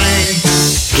one-horse sleigh.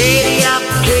 Giddy up,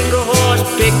 jingle horse,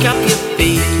 pick up your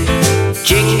feet,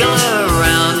 jingle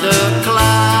around the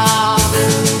clock.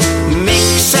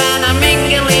 Mix and a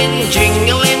mingling,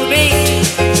 jingling beat.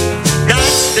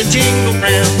 That's the jingle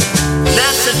bell,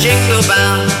 that's the jingle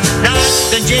bell, that's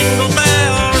the jingle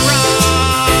bell rock.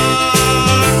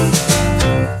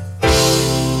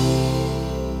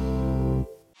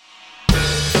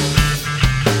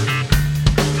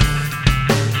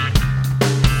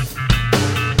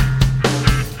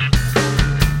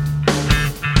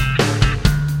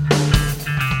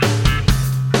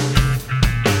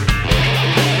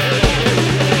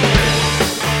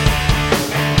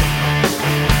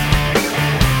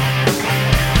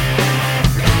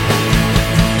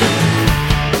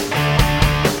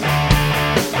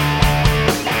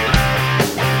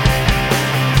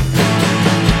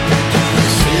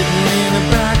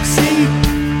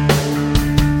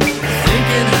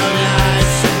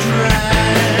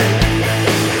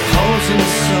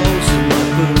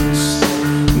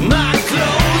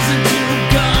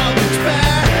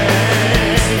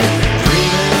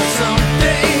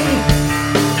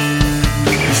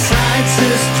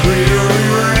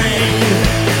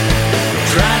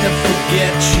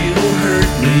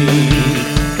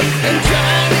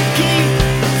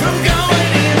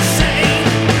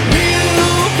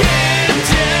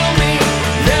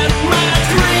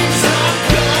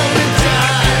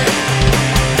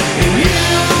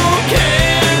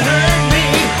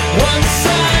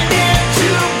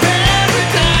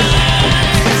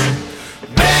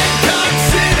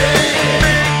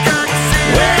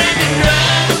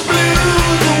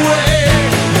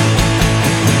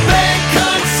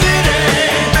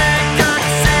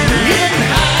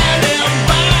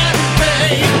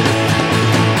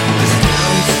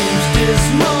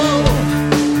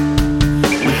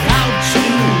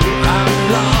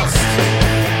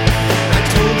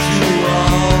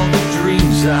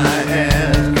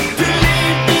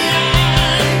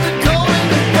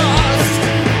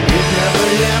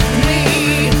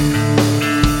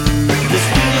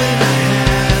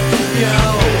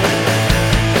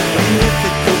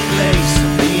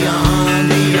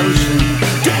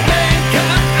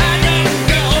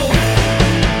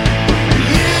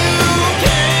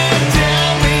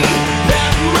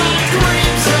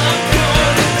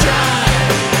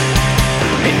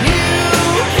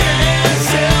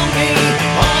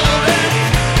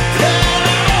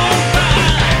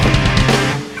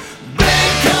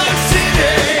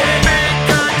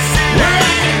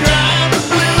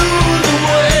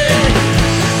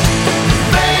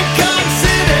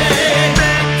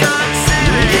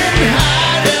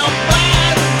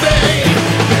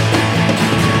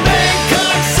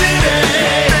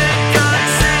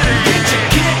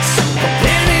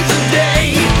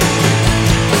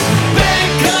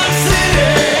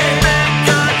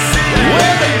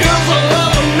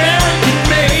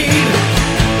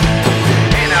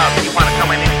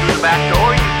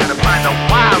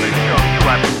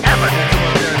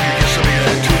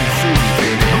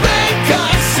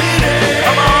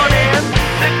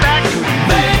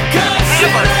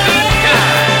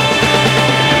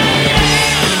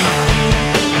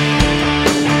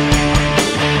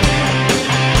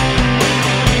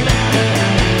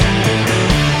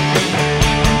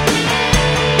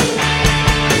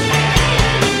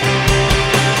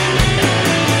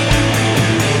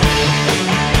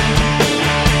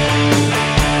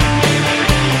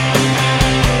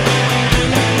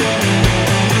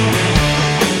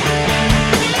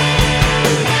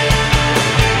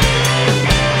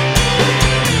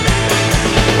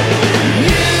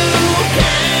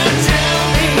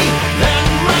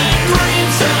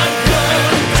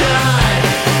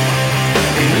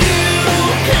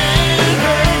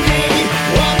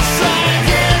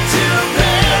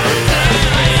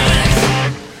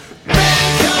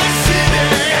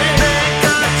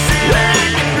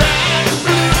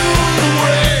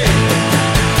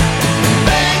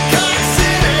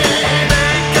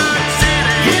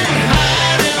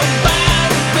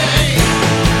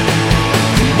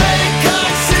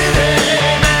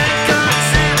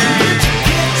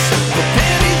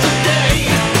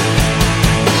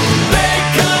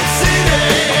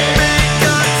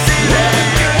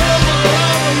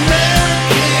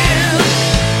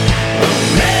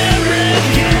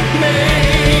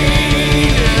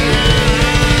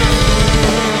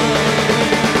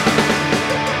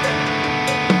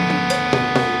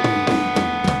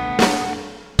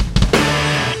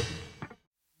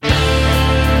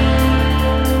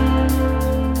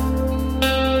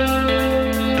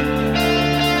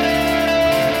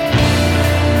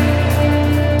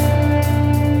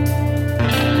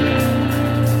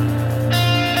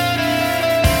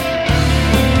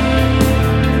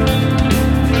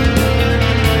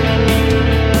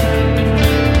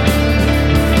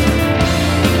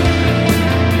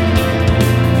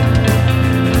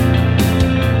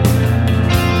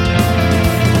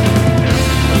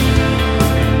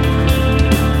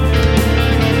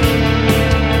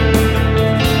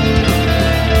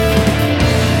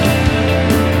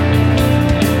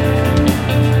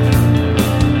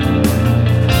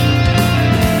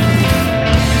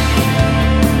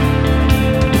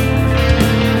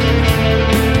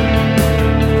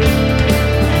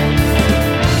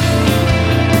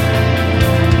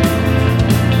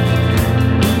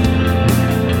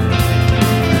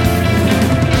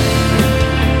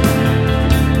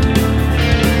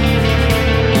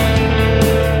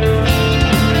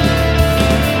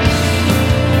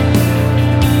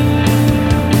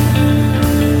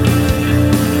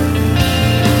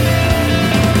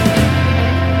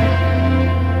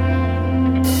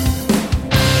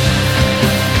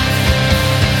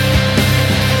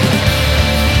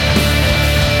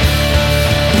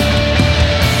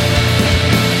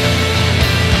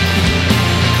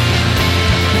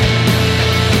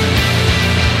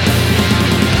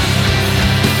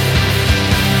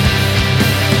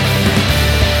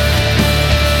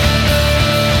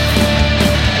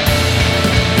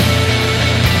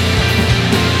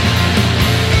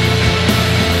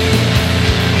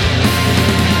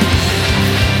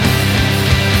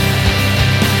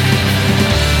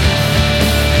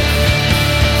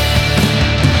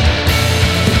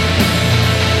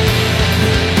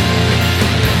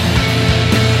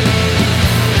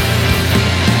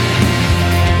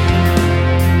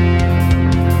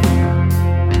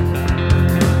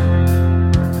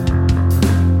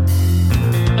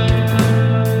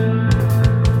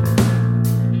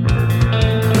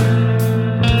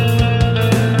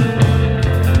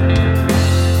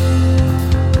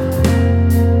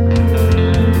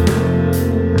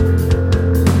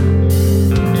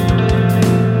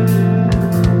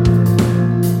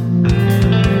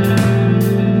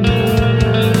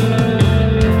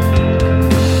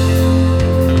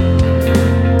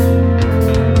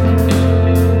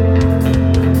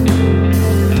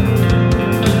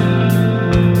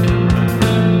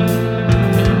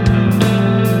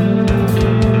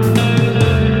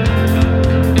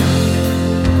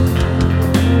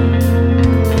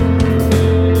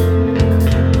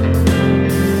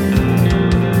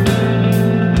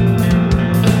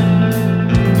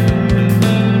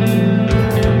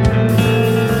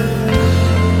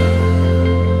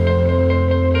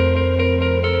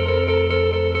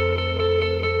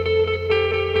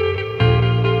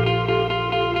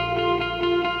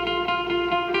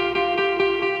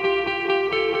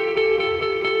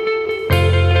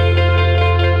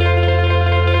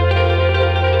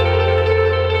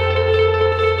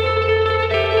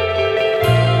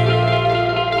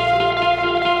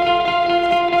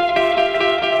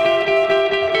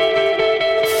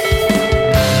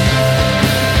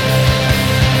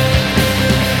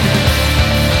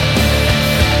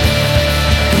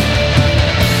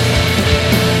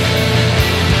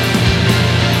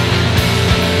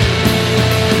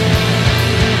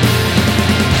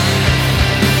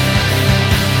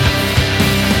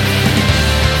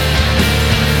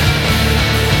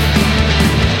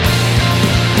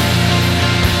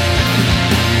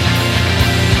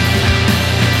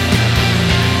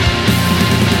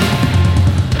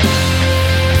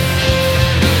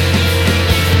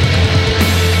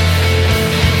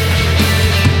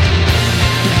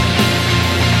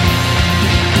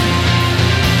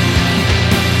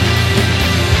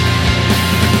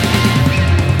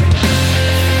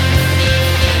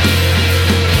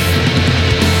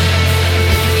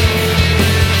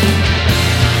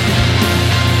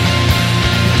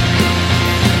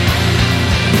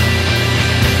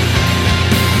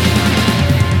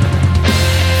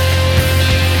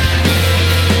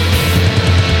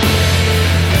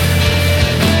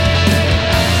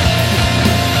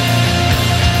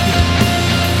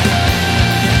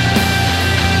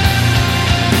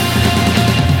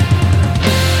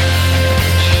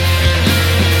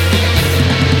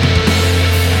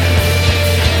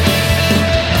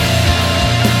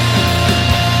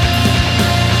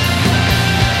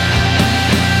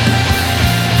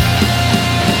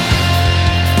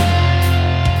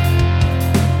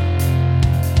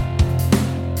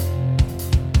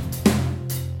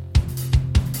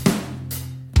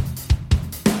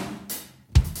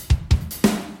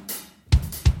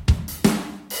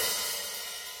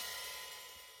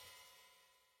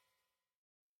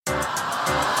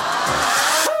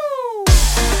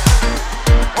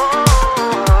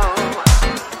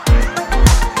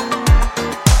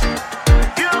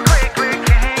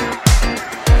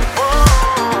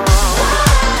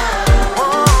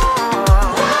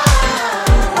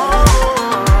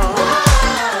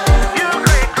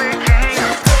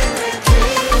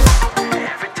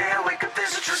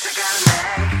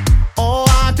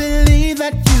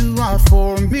 are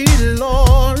for me,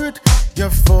 Lord. You're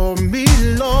for me,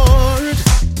 Lord.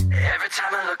 Every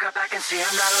time I look up, I can see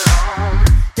I'm not alone.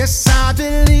 Yes, I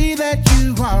believe that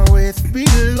you are with me,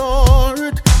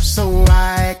 Lord. So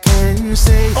I can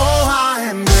say, oh, I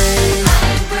am brave.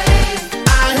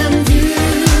 I am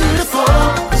beautiful.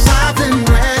 'Cause I've been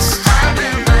blessed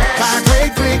by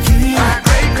great, great King.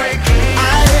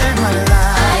 I am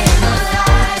alive.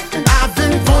 And I've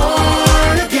been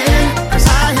born again. 'Cause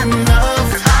I am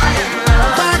loved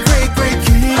by great, great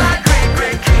King.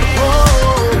 Oh,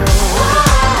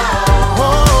 oh,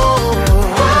 oh,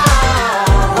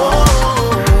 oh,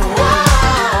 oh.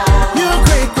 You're a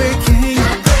great, great King.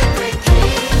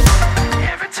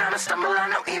 Every time I stumble, I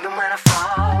know even when I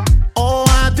fall. Oh,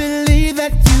 I believe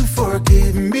that you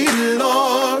forgive me,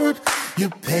 Lord. You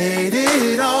paid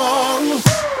it all.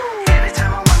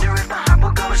 Anytime I wonder if my heart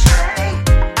will go astray,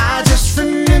 I just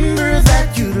remember that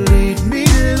you lead me,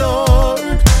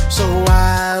 Lord. So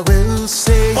I will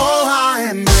say, oh, I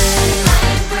am brave.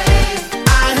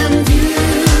 I am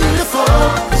beautiful.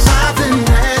 'Cause I've been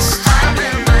blessed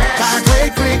by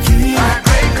great, great King.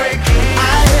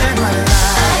 I am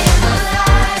alive.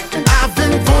 And I've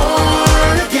been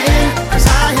born again. 'Cause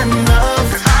I am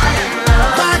loved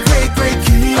by great, great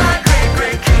King.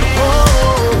 Oh,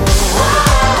 oh,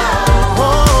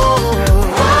 oh,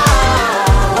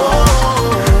 oh,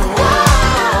 oh.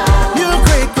 You're a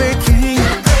great, great King.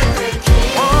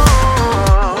 Oh,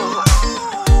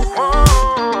 oh,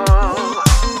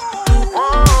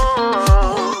 oh.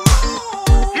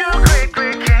 You're a great,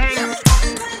 great King.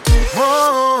 Oh,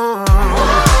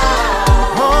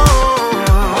 oh, oh,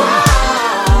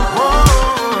 oh.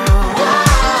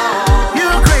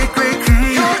 You're a great, great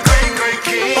King.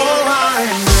 Oh, I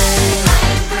am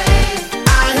brave.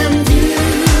 I am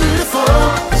beautiful.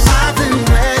 'Cause I've been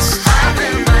blessed by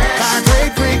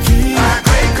great, great King.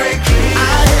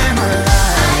 I am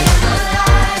alive.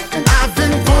 And I've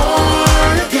been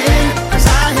born again. 'Cause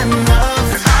I am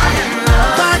loved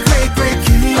by great, great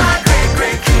King.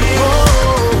 Oh,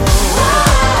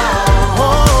 oh,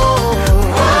 oh,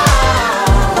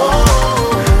 oh.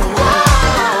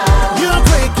 You're a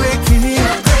great, great King.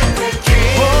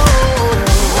 Oh,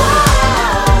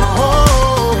 oh, oh,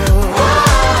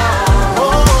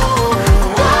 oh.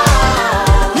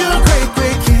 You're a great,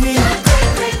 great King.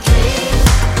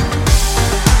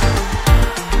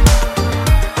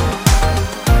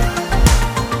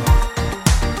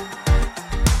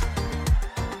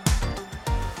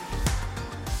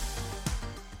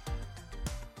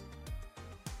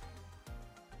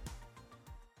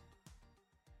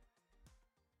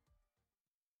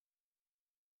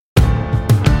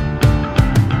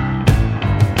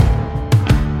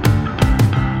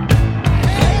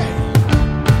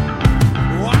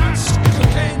 What's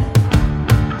cooking?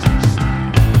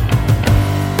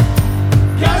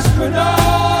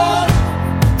 Gastronaut,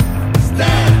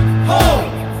 stand home.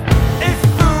 If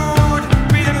food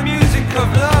be the music of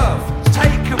love,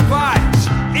 take a bite,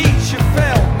 eat your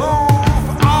fill, move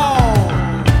on.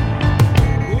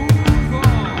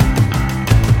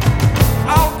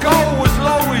 I'll go as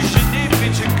low as you need me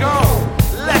to go.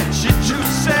 Let your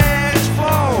juices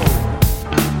flow.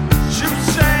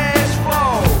 Juices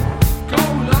flow. Go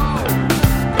low,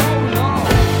 go low.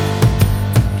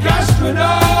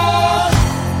 Gastronaut,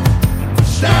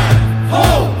 stand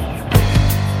home.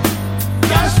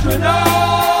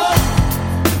 Gastronaut,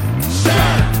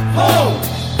 stand home.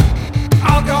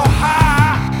 I'll go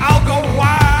high, I'll go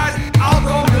wide, I'll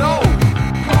go low.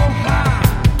 Go high.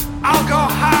 I'll go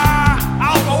high,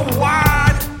 I'll go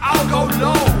wide, I'll go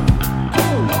low. Go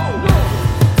low, low.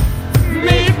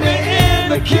 Meet me in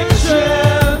the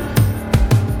kitchen.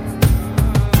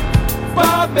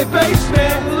 Bob me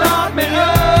basement, lock me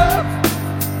up.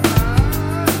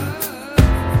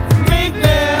 Meet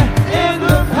me in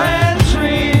the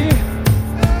pantry.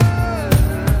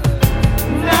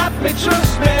 Not me,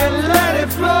 trust me, let it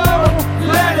flow,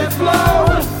 let it flow.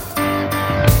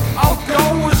 I'll go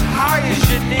as high as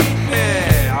you need me.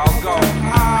 I'll go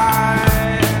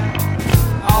high.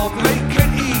 I'll make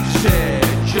it easy,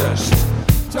 just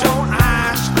don't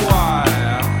ask why.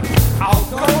 I'll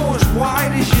go as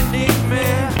wide as you need me,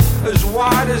 as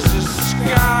wide as the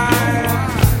sky.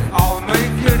 I'll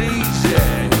make it easy,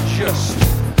 just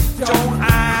don't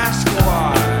ask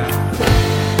why.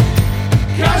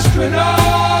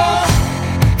 Gastronaut,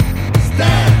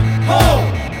 stand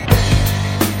home.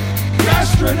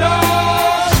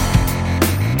 Gastronaut,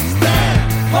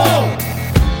 stand home.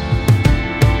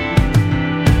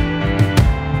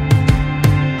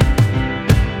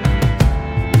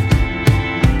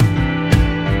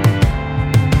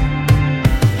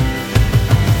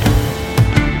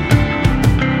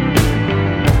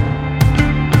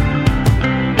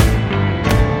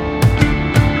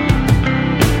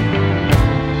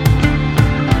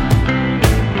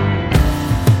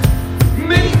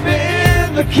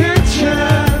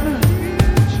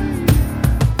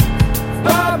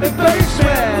 Pop me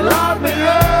basement, lock me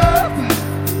up.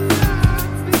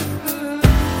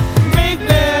 Meet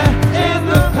me in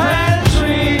the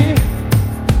pantry.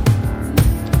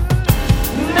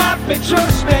 Not me,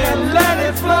 trust me, let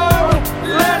it flow,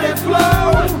 let it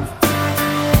flow.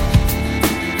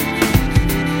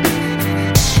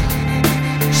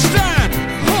 Stand,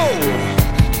 hold.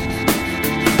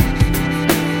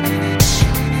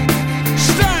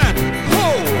 Stand,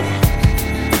 hold.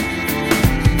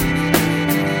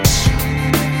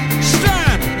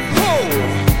 Stand, hold.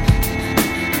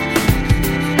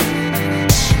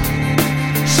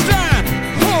 Stand,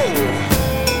 hold.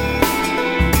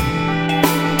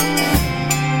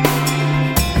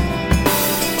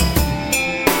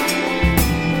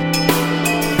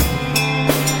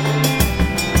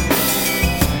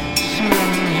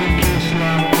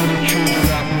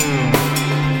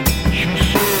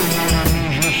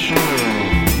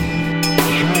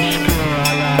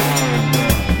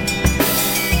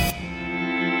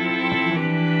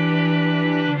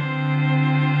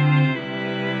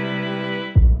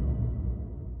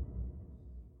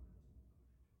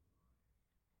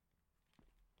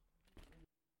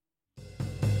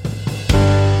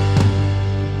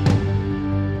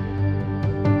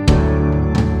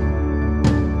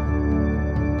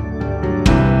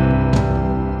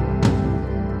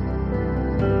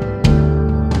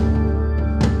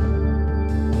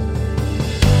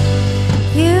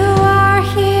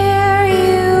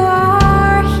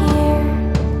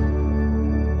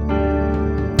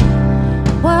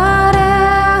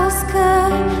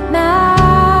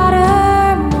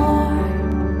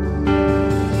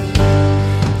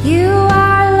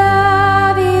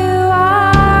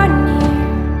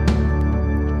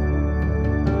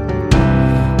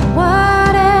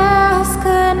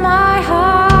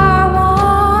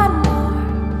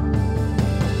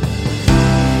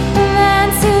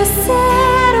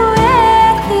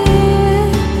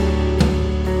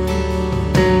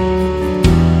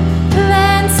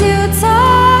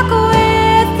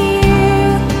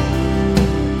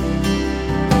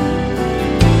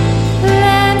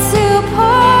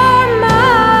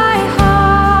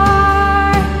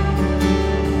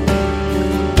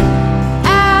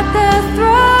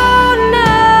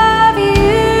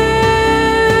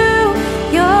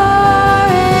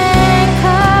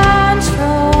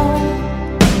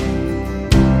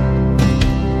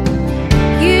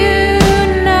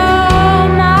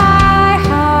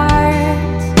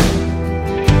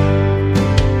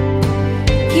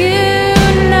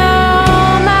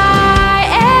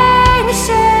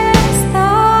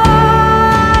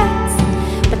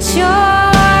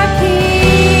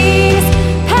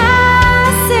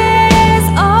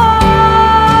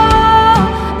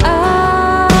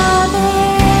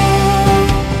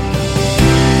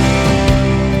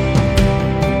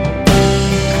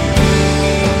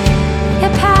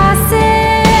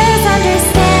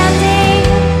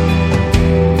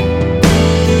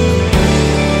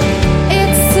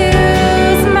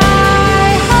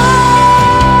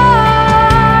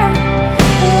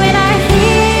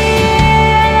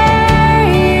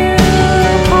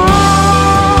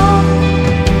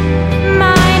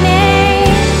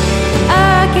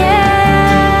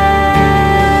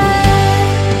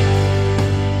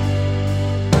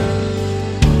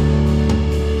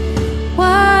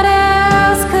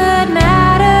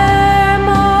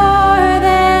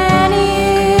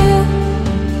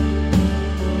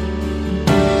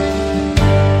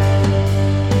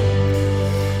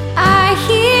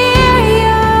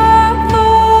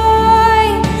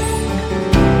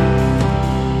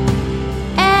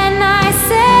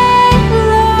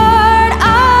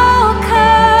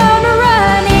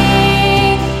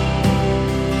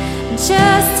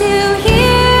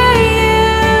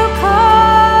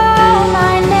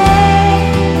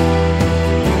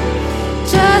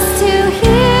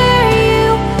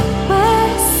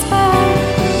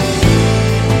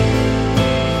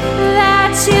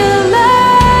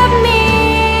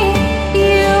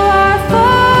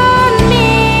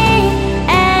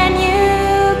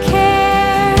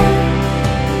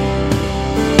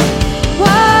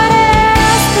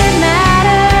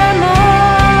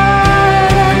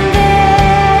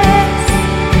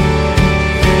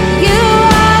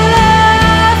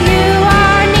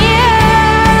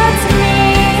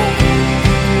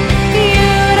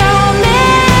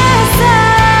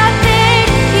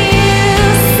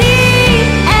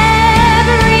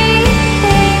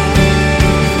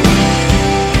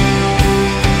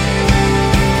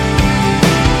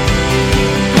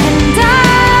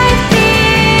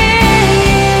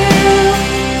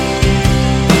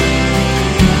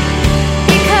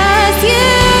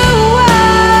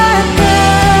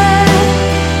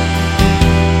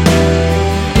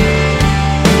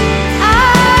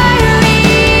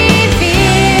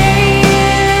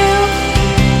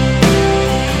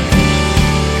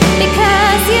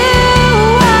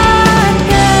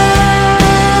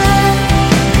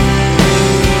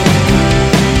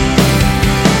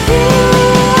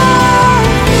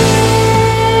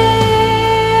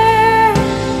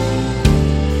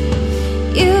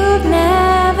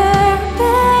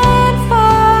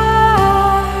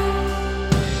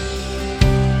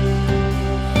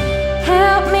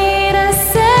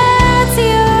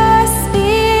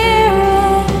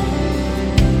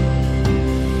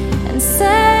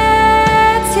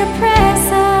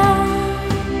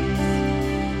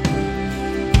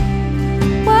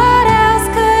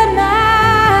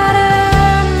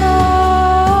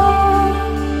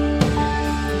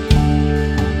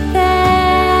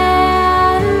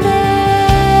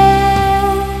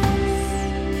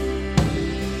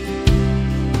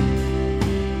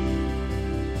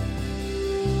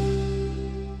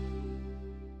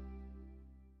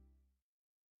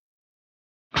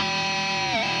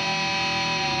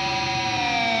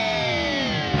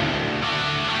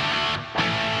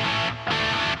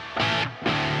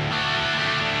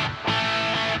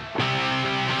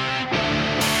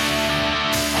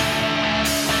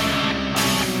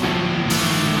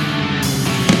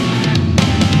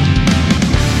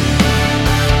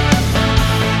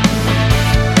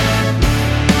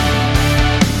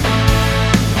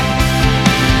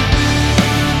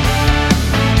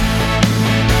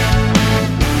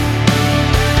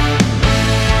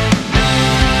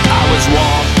 was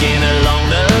walking along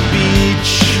the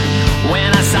beach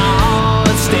when I saw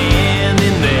her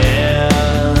standing there,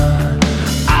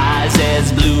 eyes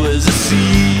as blue as the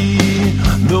sea,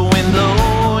 the wind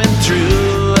blowing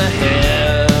through her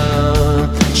hair.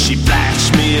 She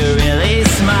flashed me a really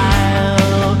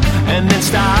smile and then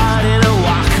started to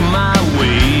walk my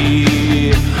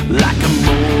way, like a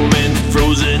moment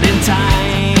frozen in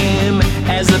time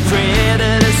as the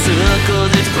predator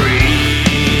circles its prey.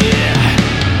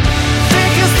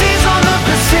 Thickest days on the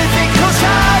Pacific Coast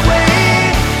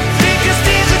Highway, thickest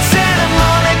days at Santa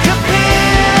Monica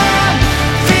Pier,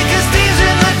 thickest days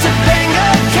in the Topanga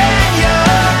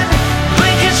Canyon,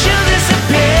 blink and she'll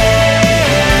disappear.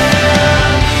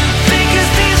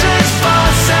 Thickest days are as far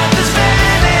south as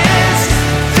Venice,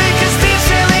 thickest days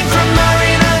sailing from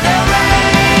Marina del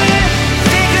Rey,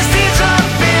 thickest days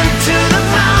up into the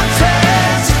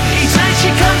mountains, each night she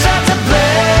comes out to play.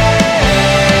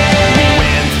 We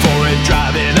went for a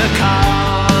drive in a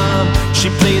car, she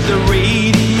played the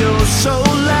radio so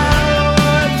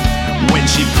loud. When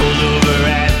she pulled over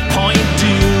at Point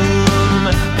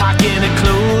Doom, parking it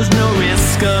closed, no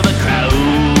risk of a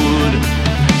crowd.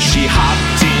 She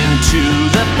hopped into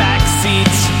the back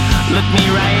seat, looked me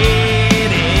right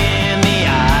in the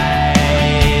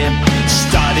eye,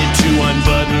 started to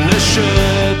unbutton the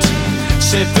shirt,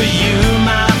 said, for you,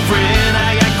 my friend,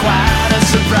 I got quite a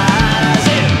surprise.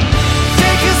 Yeah.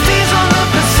 Thickest days on the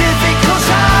Pacific Coast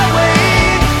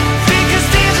Highway, thickest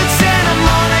days at Santa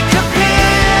Monica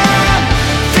Pier,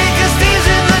 thickest days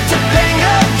in the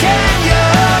Topanga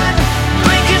Canyon,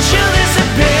 blink and she'll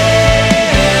disappear.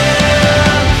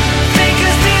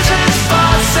 Thickest days are as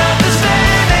far south as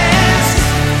Venice,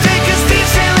 thickest days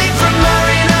sailing from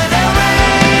Marina del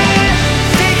Rey,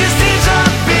 thickest days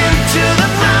up into the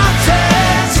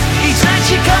mountains, each night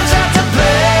she comes out to play.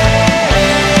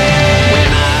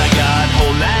 When I got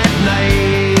home that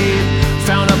night,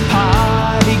 found a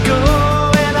party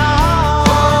going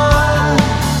on,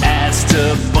 asked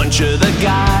a bunch of the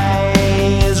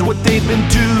guys what they'd been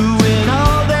doing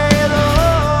all day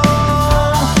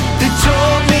long. They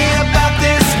told me about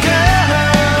this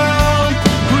girl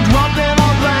who'd robbed them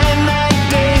all blind that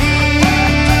day,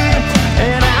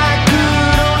 and I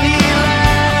could only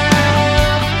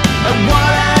laugh at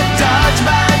what I dodged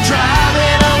by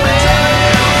driving away.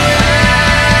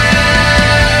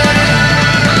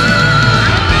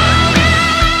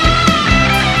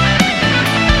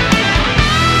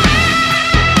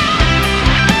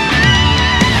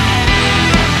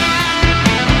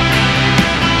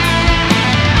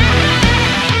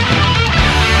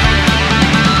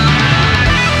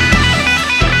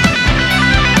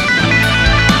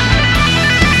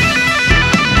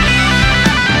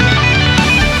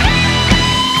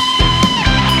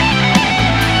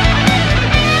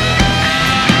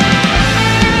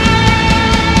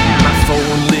 My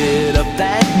phone lit up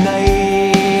that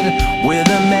night with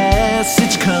a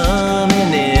message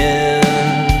coming in,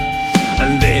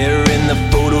 and there in the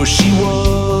photo she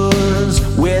was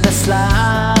with a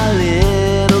sly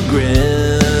little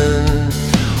grin,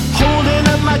 holding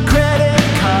up my credit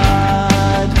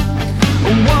card.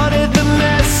 What did the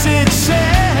message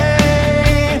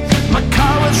say? My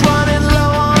car was running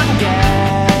low on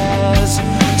gas,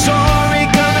 so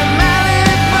Oregon and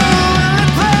Malibu will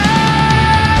play.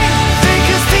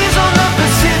 Thickest days on the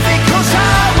Pacific Coast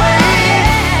Highway,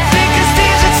 thickest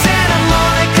days at Santa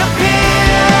Monica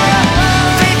Pier,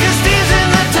 thickest days in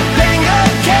the Topanga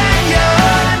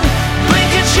Canyon,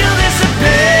 blink and she'll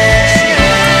disappear.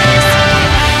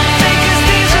 Thickest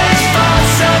days are as far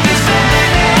south as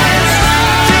Venice,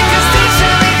 thickest days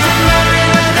sailing from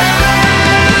Marina del Rey,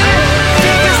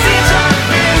 thickest days up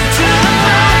into the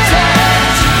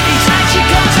mountains, each night she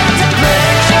comes out to play.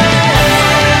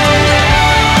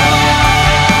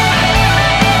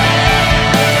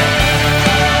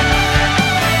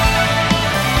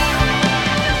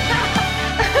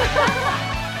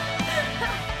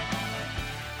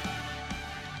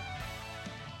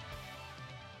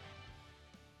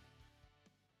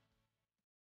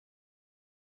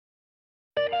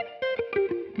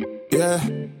 Yeah,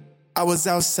 I was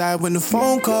outside when the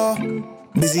phone call,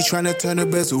 busy trying to turn the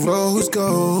best to rose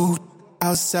gold.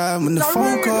 Outside when the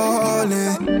phone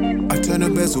calling, I turn the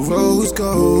best to rose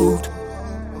gold.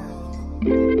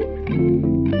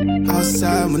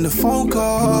 Outside when the phone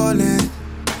calling,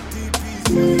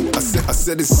 I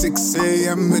said it's 6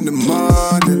 a.m. in the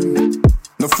morning.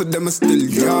 Enough of them are still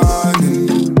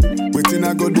yawning. Waiting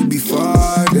I go to be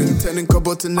farting. Turning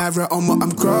couple to Naira on my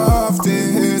I'm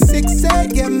crafting. 6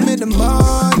 a.m. in the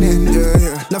morning,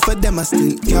 yeah. Enough of them are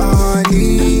still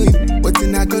yawning.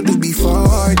 Waiting I go to be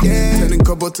farting. Turning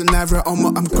couple to Naira on my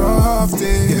I'm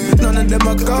crafting. None of them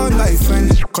are gone, my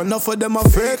friend. Enough of them are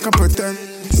fake and pretend.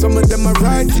 Some of them are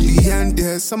right to the end,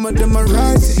 yeah. Some of them are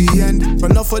right to the end.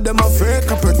 Enough of them are fake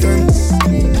and pretend.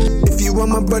 If you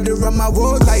want my brother on my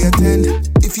wall, I attend.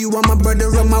 If you want my brother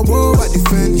on my wall, I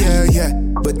defend, yeah, yeah.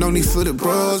 But only for the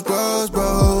bros, bros,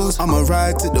 bros. I'ma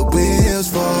ride till the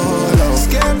wheels fall off.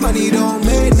 Scared money don't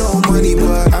make no money,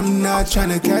 but I'm not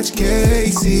tryna catch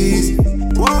cases.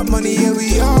 Want money, yeah,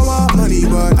 we all want money,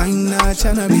 but I'm not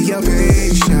tryna be your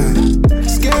patient.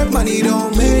 Scared money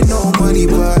don't make no money,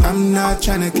 but I'm not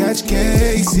tryna catch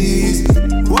cases.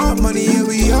 Want money, yeah,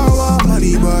 we all want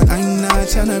money, but I'm not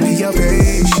tryna be your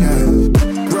patient.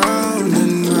 Round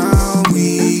and round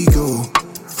we go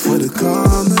for the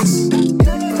commas.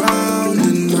 Round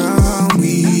and round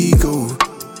we go.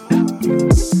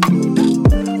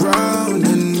 Round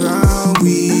and round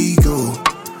we go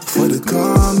for the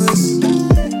commas.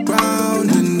 Round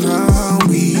and round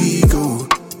we go.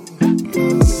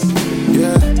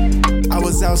 Yeah, I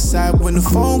was outside when the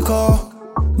phone call.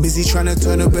 Busy trying to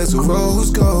turn the best of rose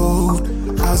gold.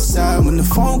 Outside when the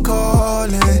phone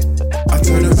calling, I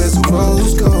turn the best of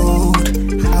rose gold.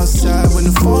 Outside when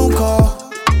the phone call.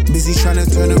 Busy trying to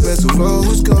turn the best of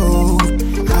rose gold.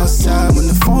 Outside when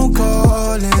the phone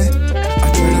calling,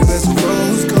 I turn the best of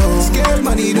rose gold. Scared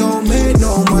money don't make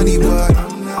no money, but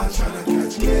I'm not trying to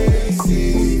catch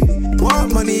cases.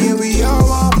 Want money, yeah, we all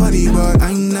want money, but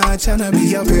I'm not trying to be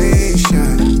your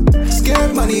patient.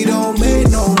 Scared money don't make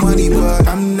no money, but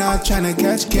I'm not trying to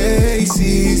catch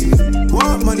cases.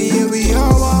 Want money, yeah, we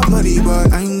all want money,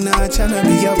 but I'm not trying to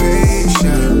be your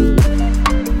patient.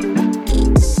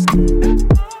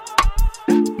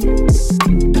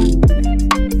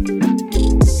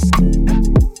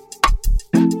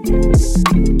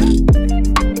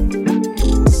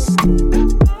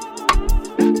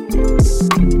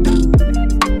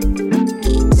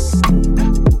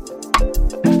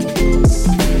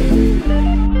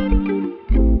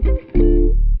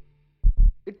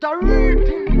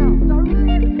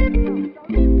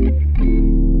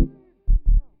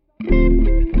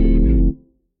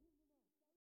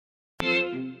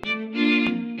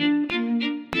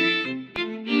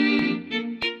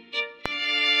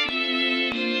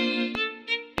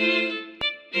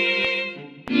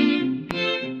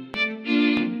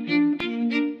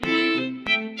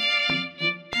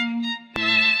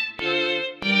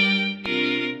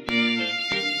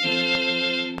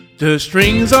 The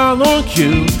strings are on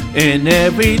cue and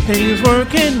everything's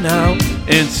working out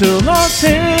until all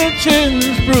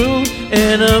tensions brewed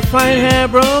and a fight had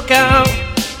broke out.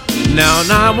 Now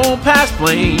I won't pass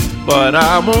blame, but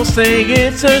I won't say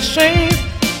it's a shame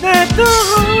that the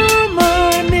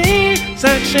harmony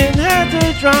section had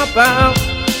to drop out.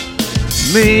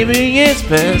 Maybe it's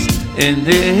best and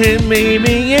then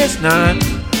maybe it's not,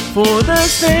 for the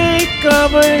sake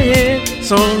of a hit,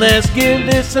 so let's give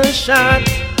this a shot.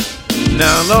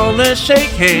 Now Lord, let's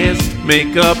shake hands,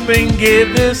 make up and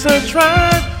give this a try,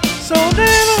 so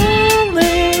that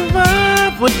only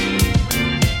vibe with.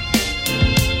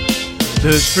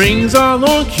 The strings are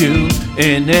on cue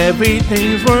and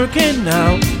everything's working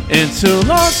out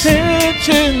until all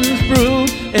tensions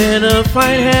brewed and a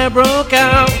fight had broke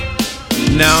out.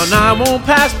 Now I won't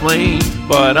pass blame,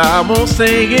 but I won't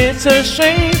say it's a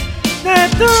shame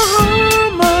that the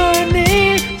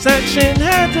harmony section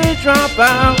had to drop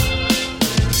out.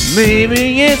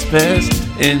 Maybe it's best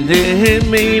and then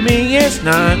maybe it's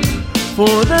not,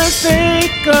 for the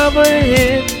sake of a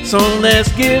hit, so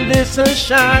let's give this a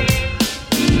shot.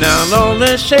 Now Lord,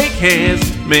 let's shake hands,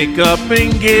 make up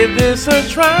and give this a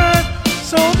try,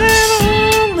 so that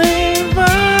only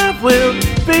vibe will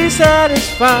be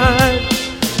satisfied.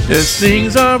 The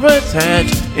strings are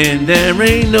attached and there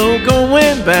ain't no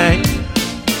going back.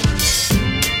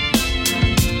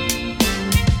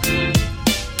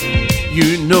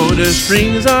 You know the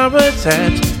strings are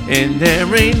attached and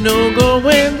there ain't no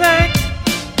going back.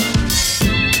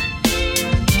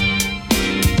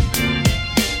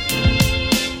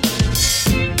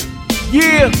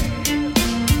 Yeah,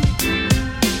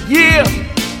 yeah.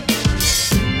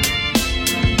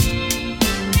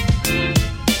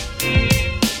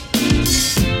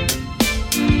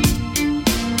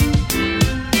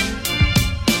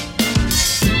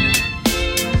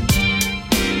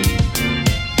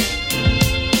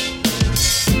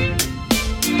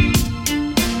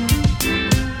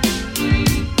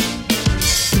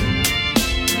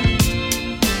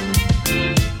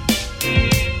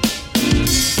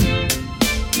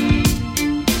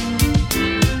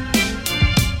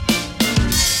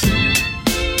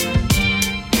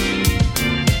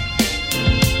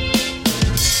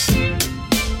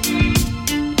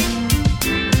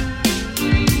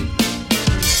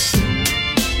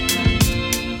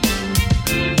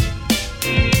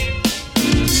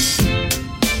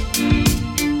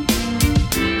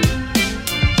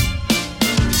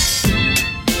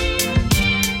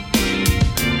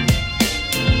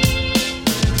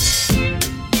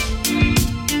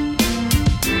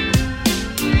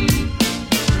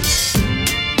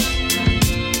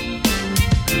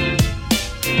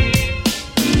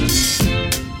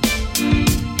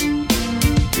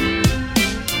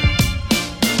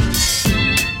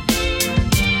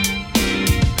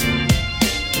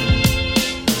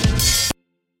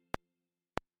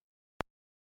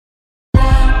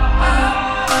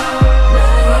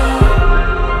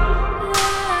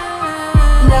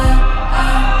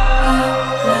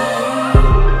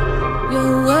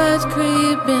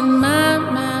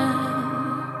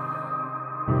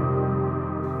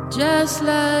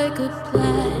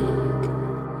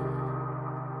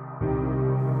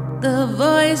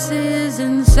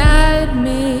 at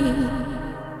me.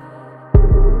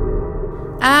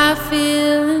 I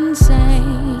feel insane.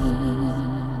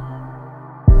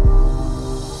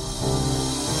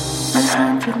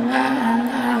 100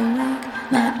 miles,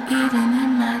 not even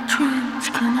in my dreams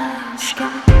can I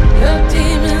escape. Your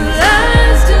demon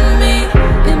lies to me,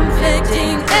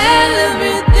 infecting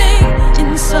everything,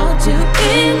 insult to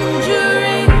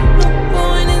injury. No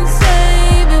point in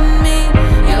saving me.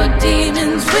 Your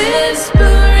demons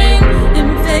whispering,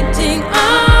 infecting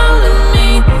all of me.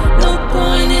 No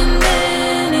point in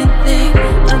anything.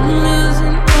 I'm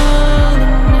losing all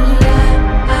of me.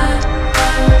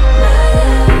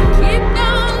 Keep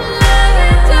on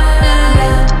lying to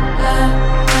me.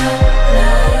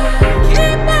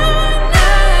 Keep on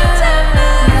lying to me.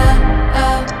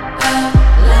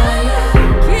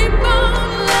 Keep on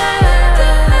lying to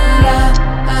me.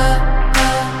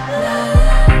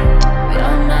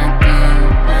 You're my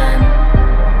demon.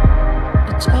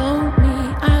 You told me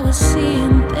I was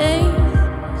seeing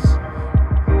things,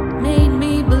 made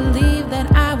me believe that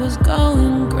I was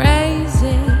going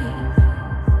crazy.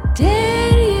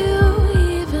 Did you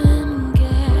even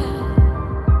get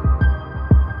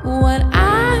what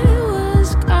I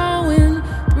was going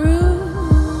through?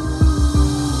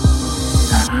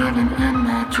 Not even in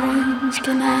my dreams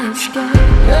can I escape.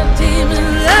 Your demon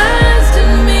lies to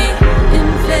me,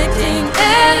 infecting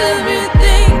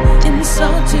everything,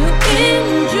 insult to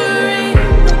injury.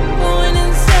 No point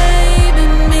in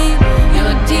saving me.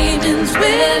 Your demons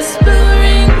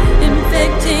whispering,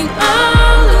 infecting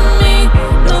all of me.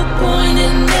 No point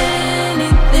in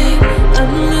anything.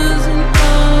 I'm losing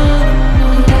all of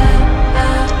me.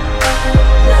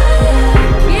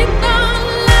 Keep on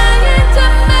lying to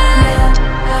me.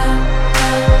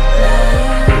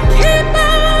 Keep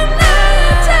on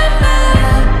lying to me.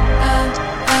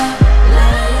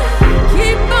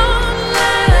 Keep on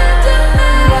lying to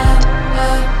me.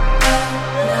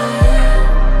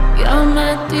 You're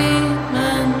my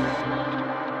demon.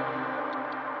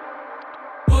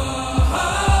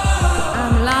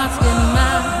 I'm lost in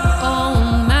my own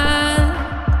mind.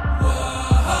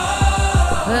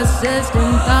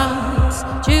 Persistent thoughts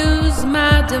choose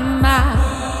my demise.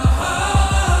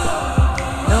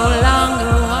 No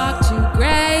longer walk to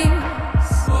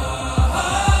grace.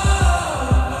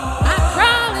 I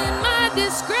crawl in my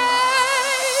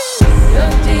disgrace.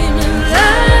 Your demon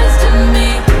lies to me,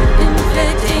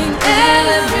 infecting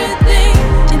everything,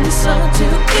 insult to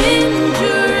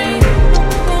injury. No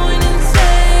point in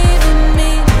saving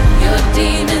me. Your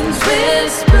demons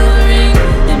whispering,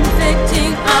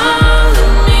 infecting all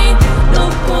of me. No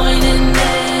point in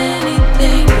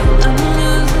anything. I'm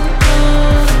losing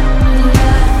all of me.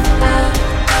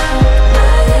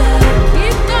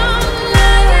 Keep on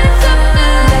lying to me.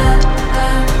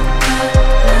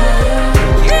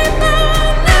 Keep on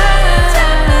lying to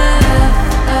me.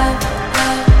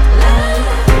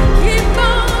 Keep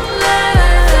on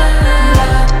lying to me.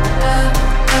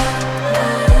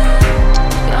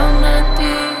 You're my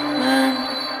demon.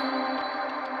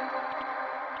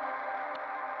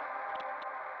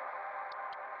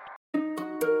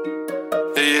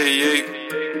 Ehi ehi ehi,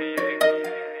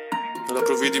 dalla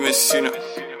Provi di Messina.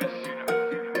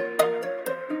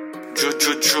 Giù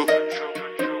giù giù.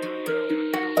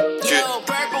 Yeah.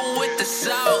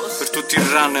 Per tutti i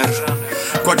runner.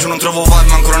 Qua giù non trovo vibe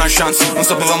ma ancora una chance. Non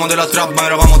sapevamo della trap ma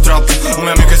eravamo trap. Un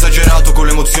mio amico esagerato con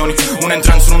le emozioni, un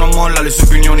entrance non molla le sue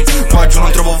opinioni. Qua giù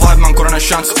non trovo vibe ma ancora una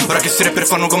chance. Ora che si rapper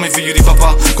fanno come i figli di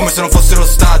papà, come se non fossero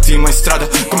stati mai in strada,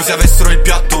 come se avessero il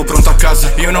piatto pronto a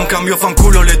casa. Io non cambio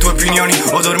fanculo le tue opinioni.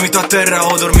 Ho dormito a terra,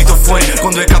 ho dormito fuori.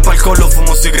 Con 2K al collo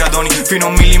fumo sui gradoni, fino a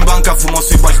 1000 in banca fumo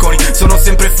sui balconi. Sono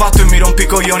sempre fatto e mi rompi i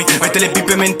coglioni. Mette le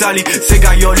pippe mentali, sei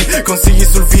gaioli. Consigli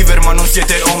sul viver ma non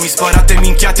siete homies. Sparate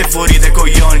minchiate fuori dai coglioni.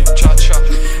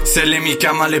 Se lei mi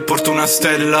chiama le porto una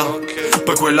stella,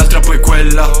 poi quell'altra poi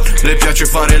quella. Le piace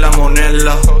fare la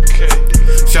monella.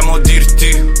 Siamo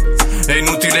dirti, è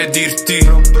inutile dirti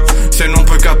se non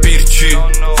puoi capirci,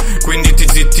 quindi ti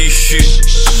zittisci.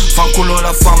 Fanculo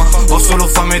la fama, ho solo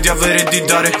fame di avere e di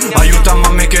dare. Aiuta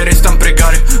mamme che resta a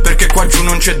pregare, perché qua giù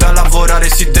non c'è da lavorare,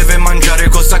 si deve mangiare.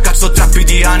 Cosa cazzo trappi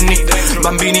di anni?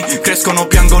 Bambini crescono,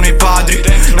 piangono i padri,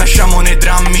 nasciamo nei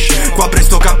drammi. Qua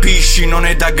presto capisci, non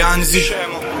è da ganzi.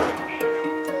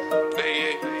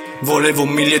 Volevo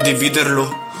 1000 e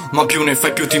dividerlo, ma più ne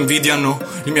fai più ti invidiano.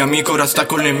 Il mio amico ora sta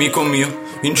col nemico mio,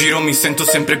 in giro mi sento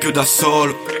sempre più da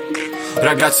solo.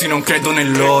 Ragazzi non credo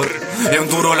nell'oro, è un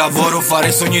duro lavoro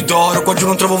fare sogni d'oro. Qua giù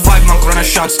non trovo vibe ma ancora una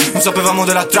chance. Non sapevamo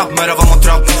della trap ma eravamo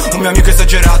trap. Un mio amico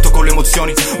esagerato con le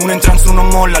emozioni, un entrance non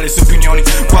molla le sue opinioni.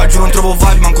 Qua giù non trovo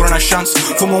vibe ma ancora una chance.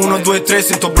 Fumo 1, 2, 3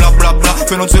 sento bla bla bla.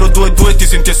 Feno 0, 2, 2 ti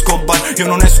senti Escobar. Io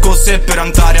non esco se per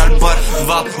andare al bar.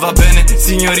 Va bene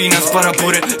signorina, spara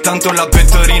pure, tanto la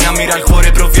pettorina mira al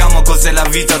cuore. Proviamo cos'è la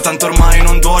vita, tanto ormai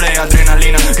non duole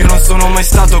adrenalina. Che non sono mai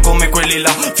stato come quelli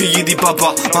là, figli di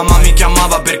papà. Mamma mi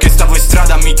chiamava perché stavo in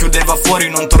strada, mi chiudeva fuori,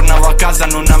 non tornavo a casa,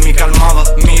 nonna mi calmava.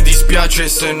 Mi dispiace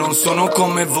se non sono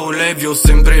come volevi, ho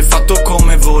sempre fatto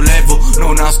come volevo.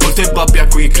 Non ascolto i babbi a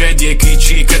cui credi e chi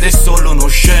ci crede è solo uno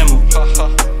scemo.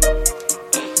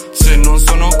 Se non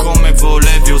sono come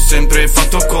volevi, ho sempre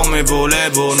fatto come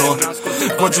volevo, no.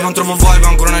 Qua giù non trovo vibe,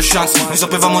 ancora una chance. Non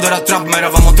sapevamo della trap, ma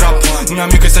eravamo trap. Un mio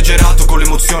amico esagerato con le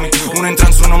emozioni, un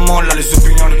entranzo non molla le sue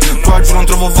opinioni. Qua giù non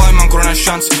trovo vibe, ma ancora una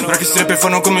chance. Ora che si rap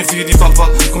fanno come i figli di papà,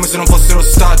 come se non fossero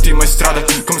stati mai strada,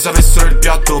 come se avessero il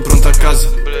piatto pronto a casa.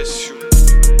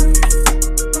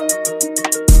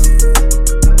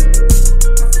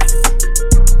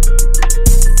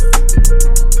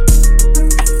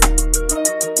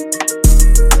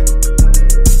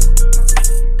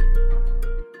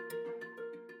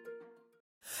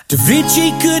 Da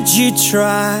Vinci, could you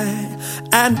try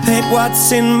and paint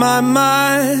what's in my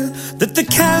mind? That the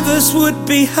canvas would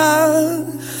be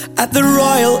hung at the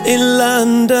Royal in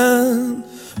London.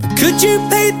 Could you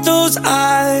paint those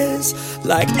eyes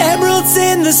like emeralds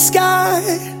in the sky?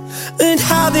 And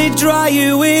how they draw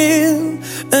you in,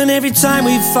 and every time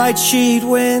we fight she'd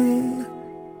win.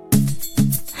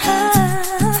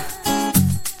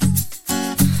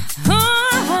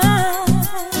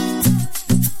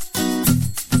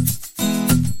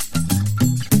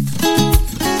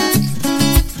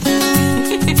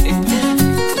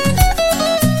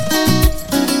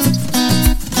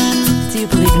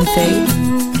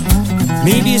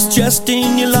 Maybe it's just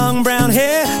in your long brown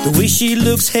hair, the way she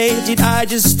looks, hey, did I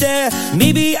just stare?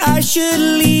 Maybe I should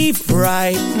leave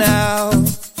right now.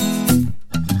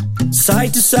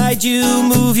 Side to side you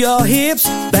move your hips,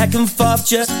 back and forth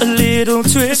just a little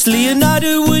twist.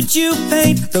 Leonardo, would you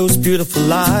paint those beautiful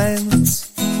lines?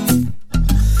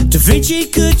 Da Vinci,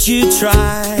 could you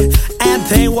try and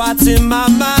paint what's in my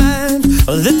mind?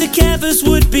 That the canvas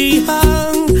would be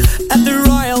hung at the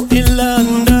Royal in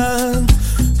London.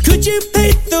 Could you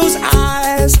paint those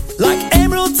eyes like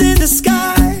emeralds in the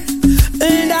sky?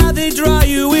 And how they draw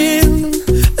you in,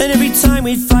 and every time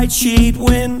we'd fight she'd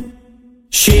win.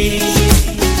 She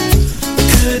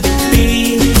could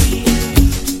be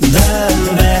the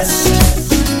best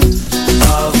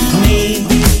of me.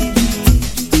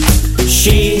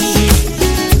 She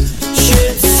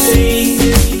should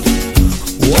see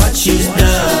what she's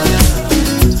done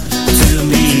to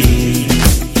me.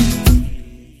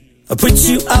 I'll put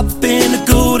you up in a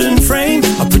golden frame,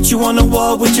 I'll put you on the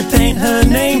wall, would you paint her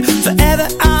name? Forever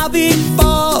I'll be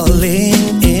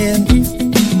falling in.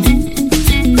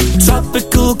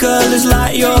 Tropical colors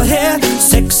light your hair,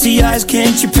 sexy eyes,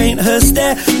 can't you paint her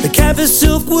stare? The canvas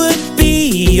silk would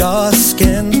be your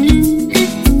skin.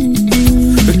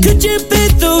 But could you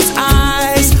paint those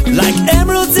eyes like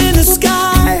emeralds in the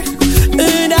sky?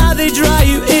 And how they draw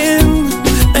you in,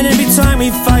 and every time we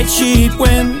fight she'd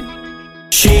win.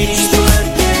 She could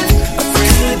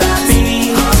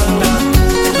be the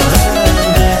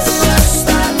best of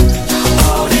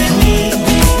me.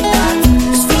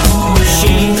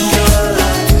 She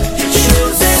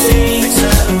should see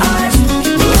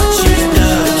what she's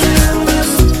done to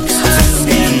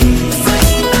me.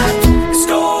 It's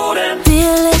golden.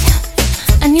 Feel it,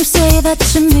 and you say that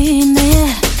you mean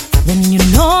it, then you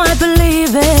know I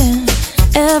believe it,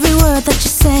 every word that you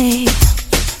say.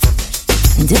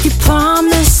 And if you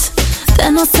promise,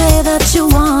 then I'll say that you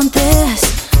want this.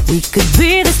 We could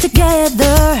be this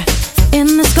together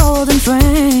in this golden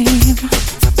frame.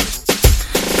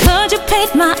 Could you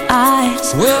paint my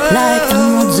eyes like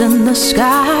emeralds in the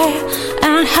sky?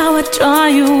 And how I draw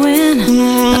you in,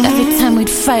 but every time we'd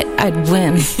fight I'd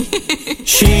win.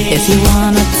 If you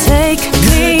wanna take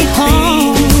me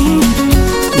home,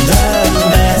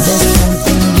 there's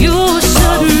something you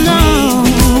should know.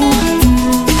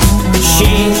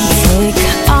 Take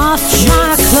off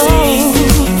my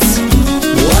clothes,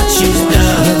 what she's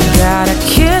done. You gotta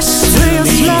kiss real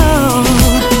slow.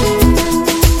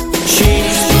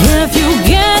 If you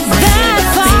get that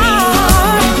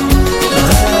far,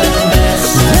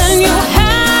 then you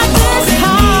have this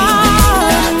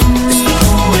heart.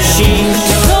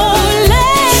 So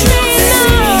let me know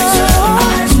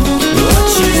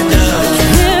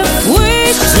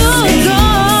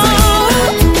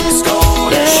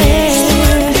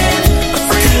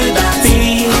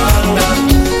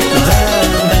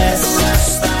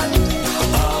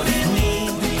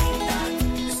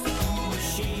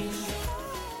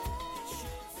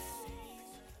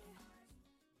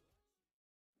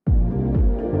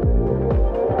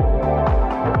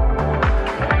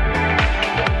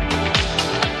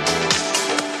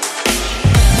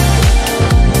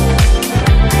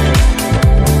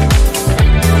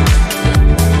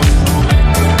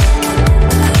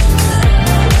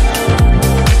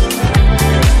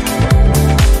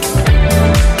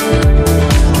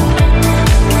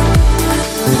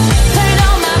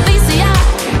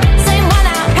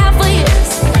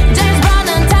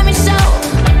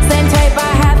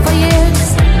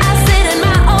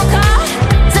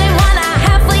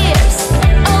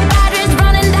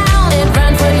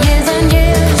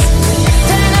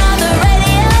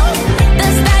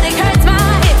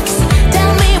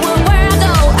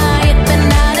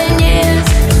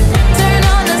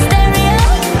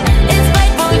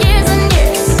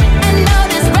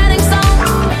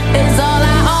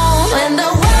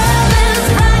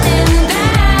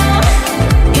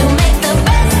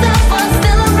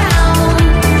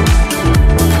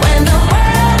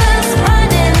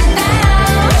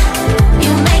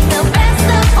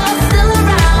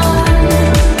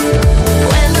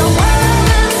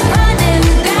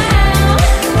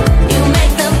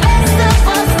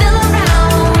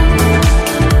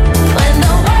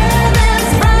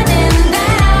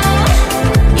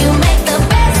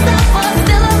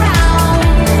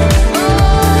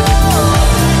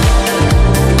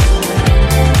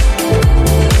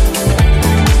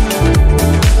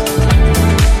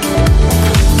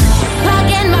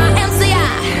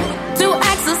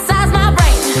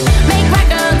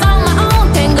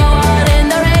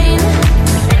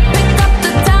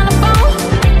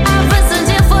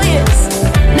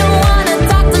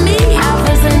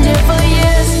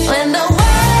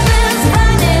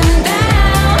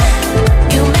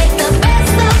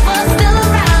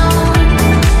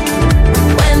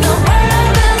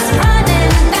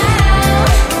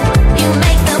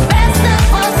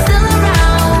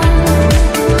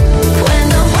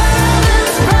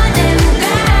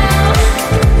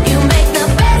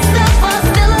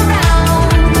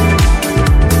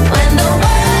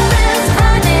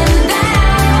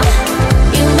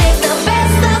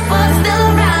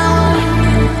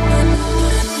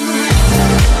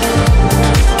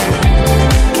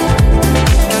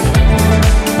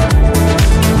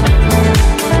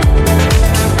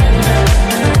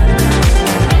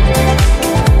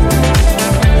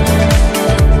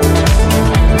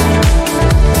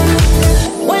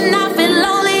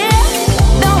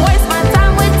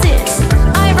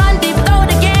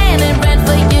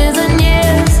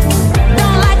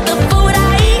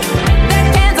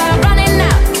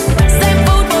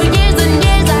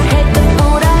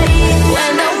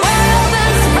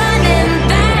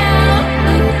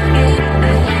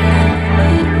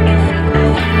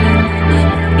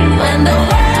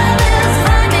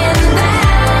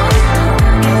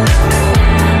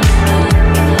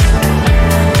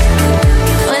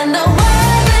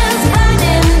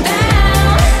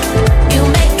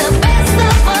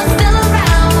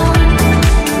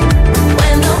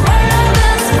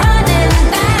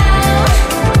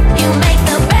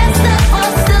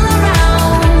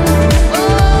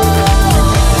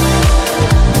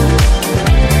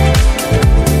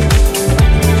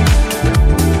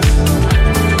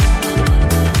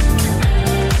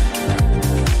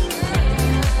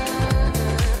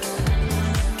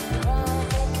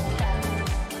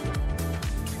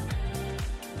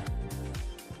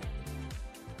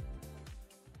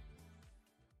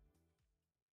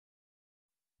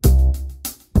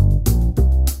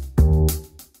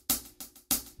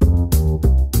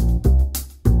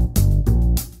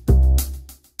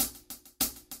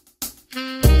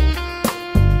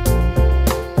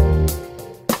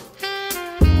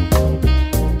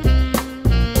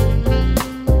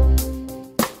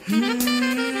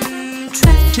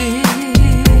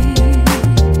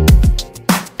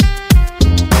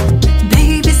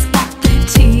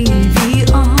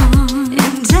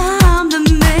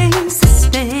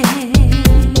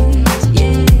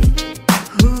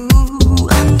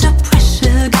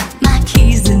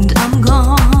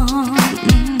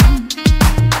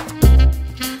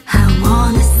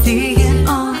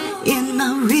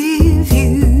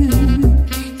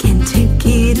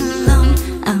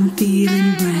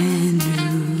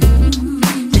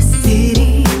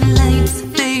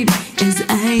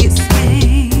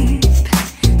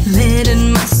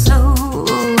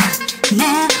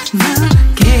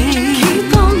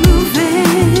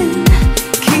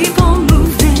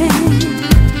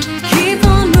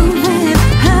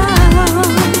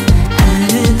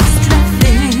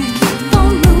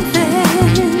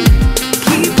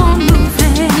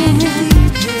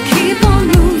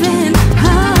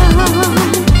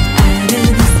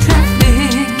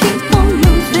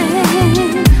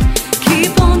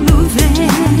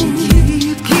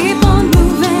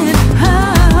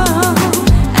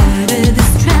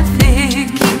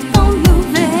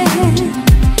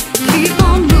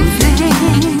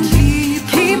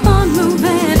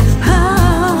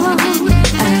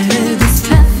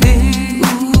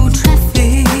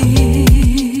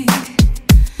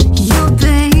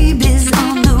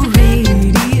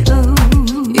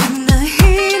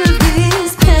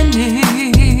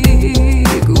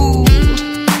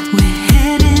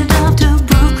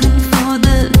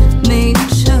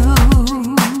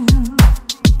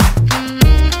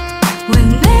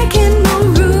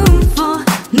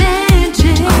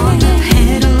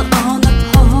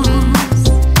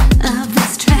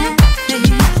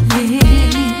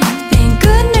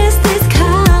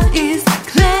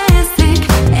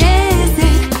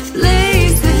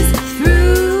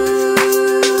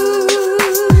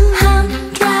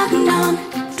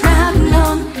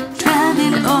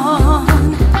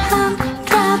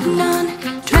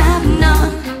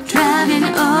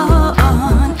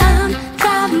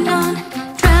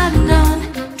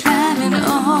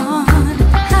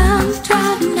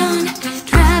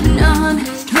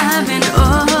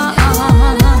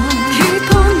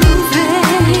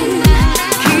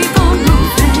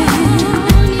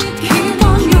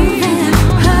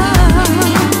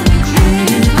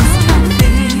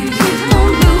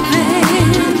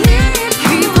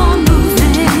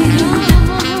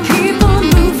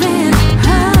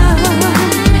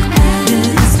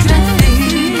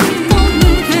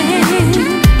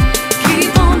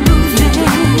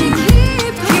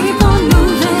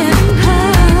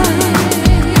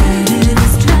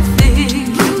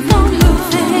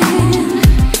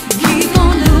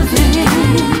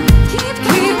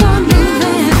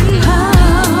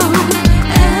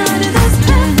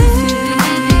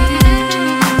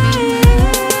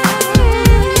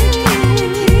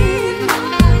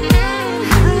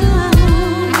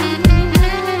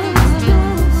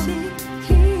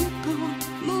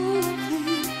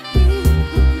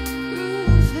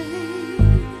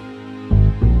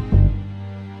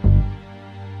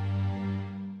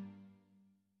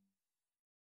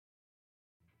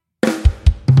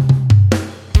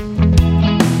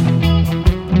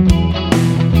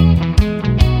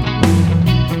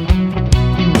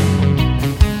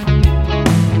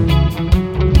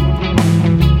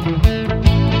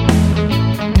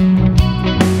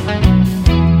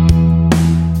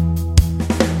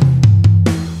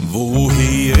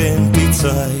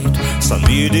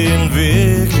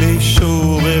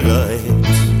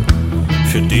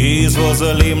was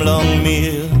ein Leben lang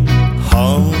mir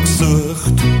haben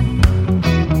gesucht.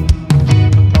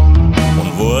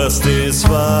 Und weißt, es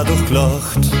war doch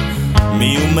gelacht,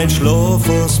 mir mein Schlaf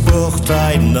ausbracht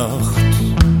heute Nacht,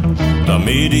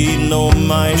 damit ich noch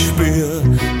mal spür,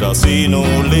 dass ich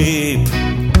noch leb.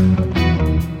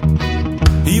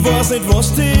 Ich weiß nicht,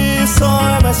 was das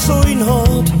einmal sein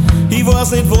hat, ich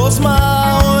weiß nicht, was man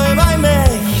einmal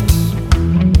möcht.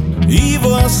 Ich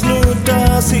weiß nur,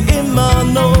 dass ich immer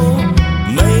noch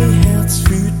mein Herz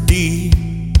für die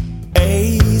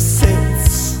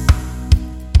einsetz.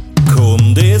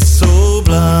 Kann das so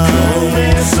bleiben,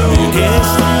 wie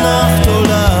gestern Nacht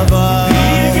oder war?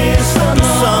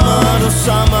 Du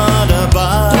Sommer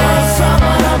dabei.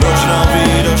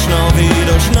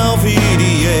 Schnau wie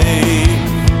die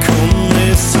kann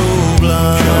das so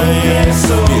bleiben,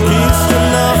 wie gestern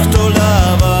Nacht oder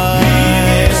war?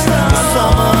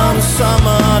 Du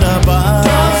Sommer dabei.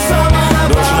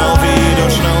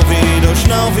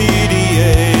 Schnau wie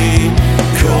die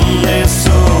kann das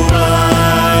so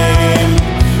bleiben,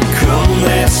 kann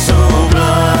das so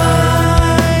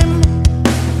bleiben.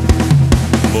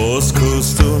 Was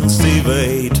kostet uns die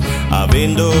Welt, auch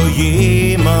wenn da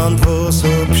jemand was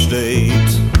absteht?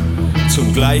 Zum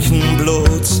gleichen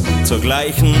Platz, zur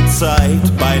gleichen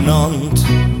Zeit beieinander.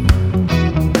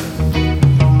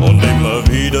 Und immer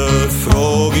wieder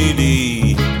frag ich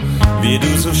dich, wie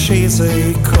du so schön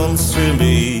sein kannst für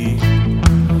mich.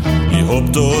 Ich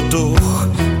hab da doch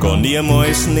gar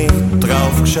niemals nicht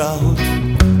drauf geschaut.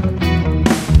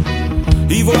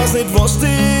 Ich weiß nicht, was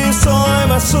das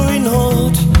einmal sein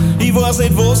hat, ich weiß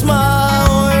nicht, was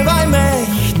man einmal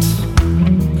möcht.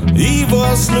 Ich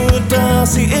weiß nur,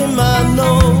 dass ich immer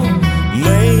noch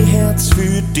mein Herz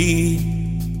für die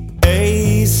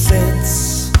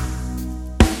einsetz.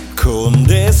 Kann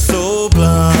das so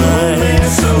bleiben,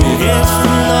 wie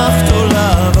gestern Nacht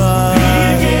oder war?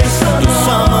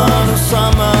 Du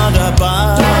Sommer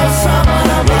dabei.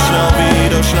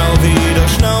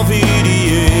 Schnau wie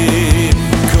die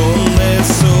kann das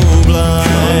so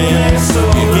bleiben,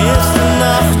 wie gestern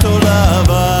Nacht oder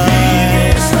war?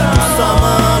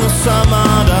 Du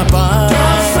Sommer dabei.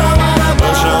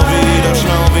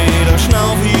 Schnau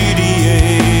wie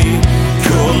die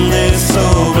kann das so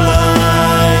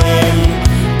bleiben,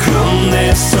 kann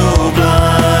das so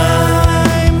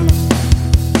bleiben.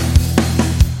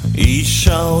 Ich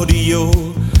schau die an,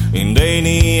 in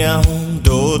deine Augen,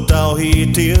 da tauch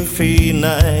ich tief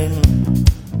hinein.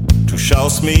 Du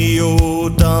schaust mich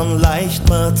an, dann leicht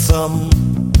mal zusammen.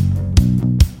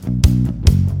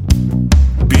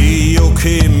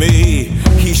 Biochemie,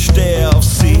 ich steh auf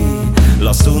sie,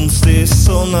 lass uns die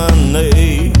Sonne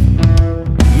nehmen.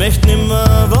 Möcht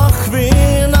nimmer wach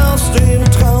werden aus dem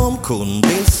Traum, kann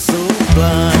das so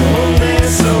bleiben,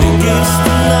 wie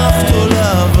gestern Nacht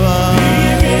oder war?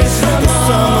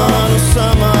 Du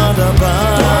Sommer dabei.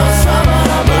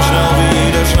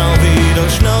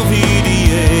 Schnau wie die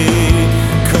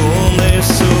kann das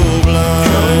so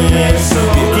bleiben,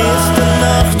 wie gestern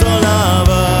Nacht oder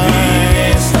war?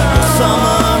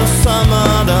 Du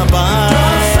Sommer dabei.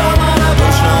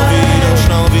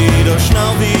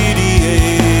 Schnau wie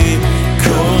die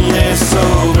kann das so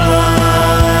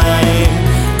bleiben,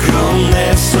 kann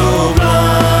das so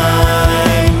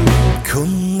bleiben,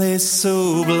 kann das so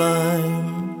bleiben.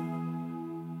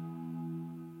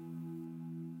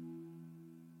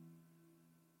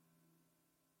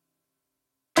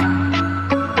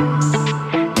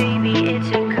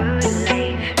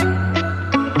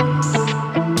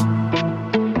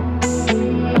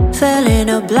 Fell in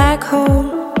a black hole.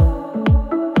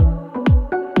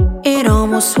 It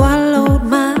almost swallowed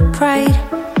my pride.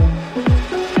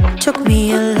 Took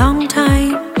me a long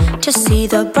time to see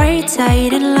the bright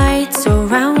side and light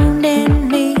surrounding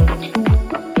me.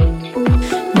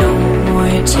 No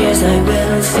more tears, I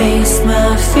will face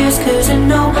my fears, 'cause I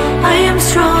know I am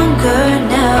stronger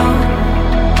now.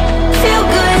 Feel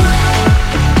good,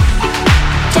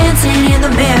 dancing in the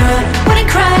mirror, wouldn't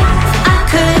cry if I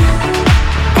could.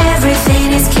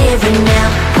 Everything is clearing now.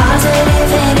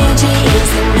 Positive energy is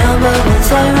the number one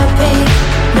therapy.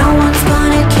 No one's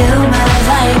gonna kill my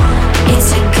vibe.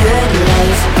 It's a good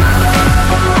life.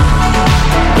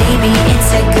 Baby,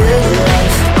 it's a good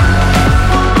life.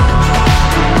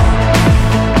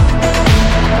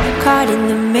 Caught in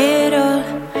the middle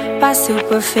by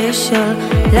superficial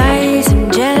lies and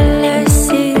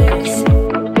jealousies.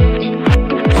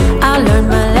 I learned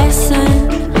my lesson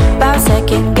about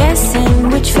second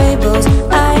guessing which fables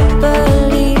I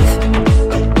believe.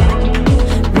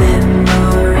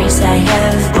 Memories I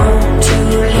have grown to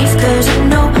leave, 'cause I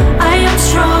know I am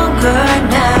stronger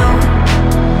now.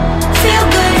 Feel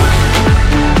good,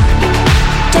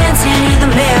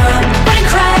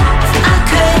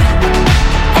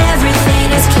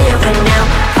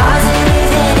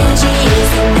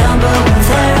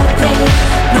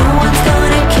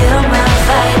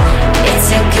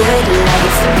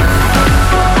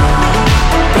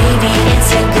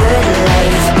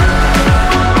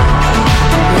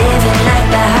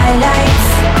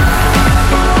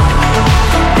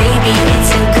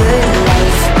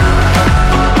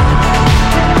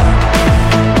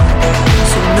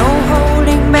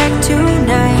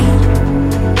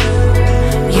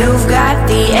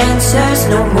 answers,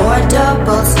 no more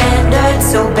double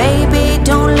standards. So baby,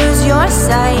 don't lose your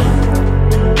sight,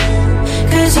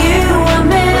 'cause you are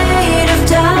made of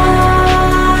dynamite.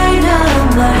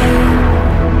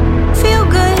 Feel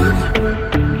good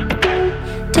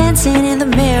dancing in the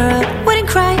mirror, wouldn't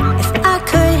cry if I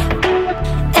could.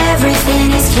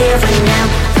 Everything is here for now.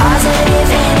 Positive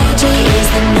energy is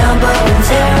the number one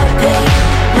therapy.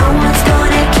 No one's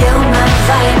gonna kill my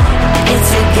vibe.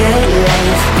 It's a good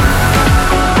life,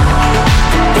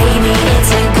 baby,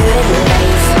 it's a good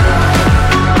life.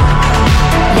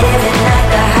 Living like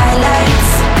the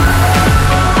highlights,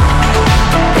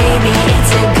 baby,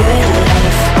 it's a good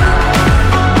life.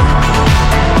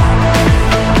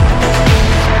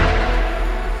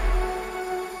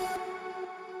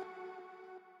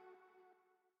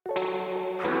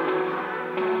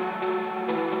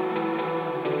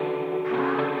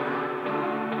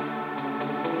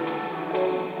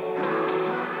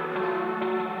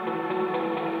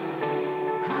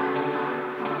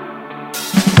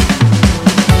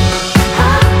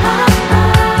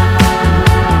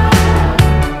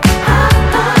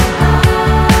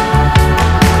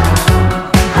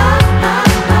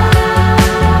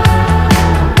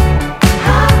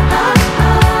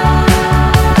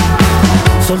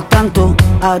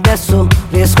 Adesso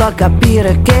riesco a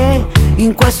capire che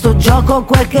in questo gioco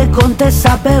quel che conta è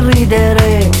saper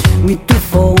ridere. Mi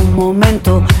tuffo un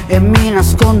momento e mi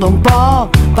nascondo un po'.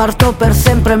 Parto per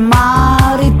sempre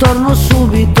ma ritorno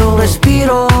subito.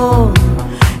 Respiro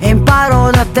e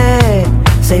imparo da te.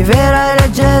 Sei vera e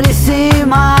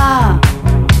leggerissima,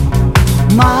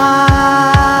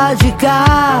 magica,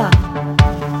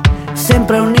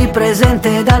 sempre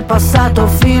onnipresente dal passato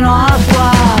fino a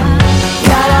qua.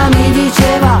 Chiara mi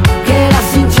diceva che la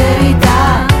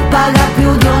sincerità paga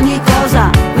più di ogni cosa,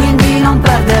 quindi non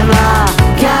perderla.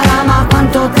 Chiara, ma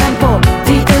quanto tempo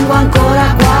ti tengo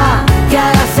ancora qua?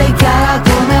 Chiara, sei chiara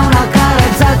come una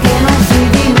carezza che non si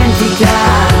dimentica.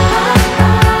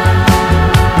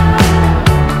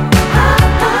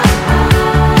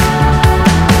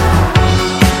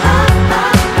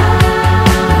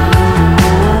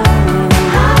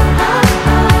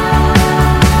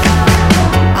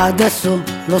 Adesso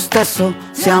lo stesso,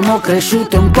 siamo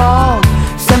cresciute un po',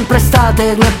 sempre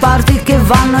state due parti che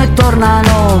vanno e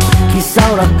tornano. Chissà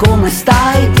ora come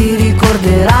stai, ti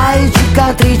ricorderai,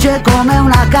 cicatrice come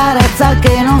una carezza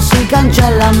che non si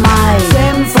cancella mai.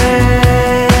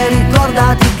 Sempre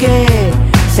ricordati che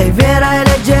sei vera e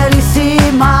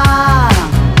leggerissima,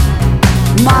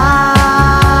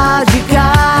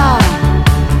 magica,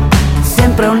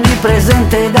 sempre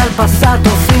onnipresente dal passato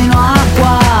fino a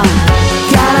qua.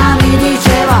 Chiara mi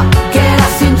diceva che la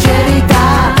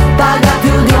sincerità paga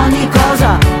più di ogni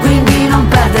cosa, quindi non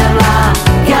perderla.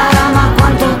 Chiara, ma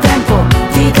quanto tempo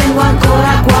ti tengo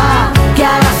ancora qua?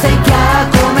 Chiara, sei chiara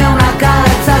come una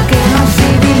carezza che non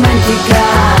si dimentica.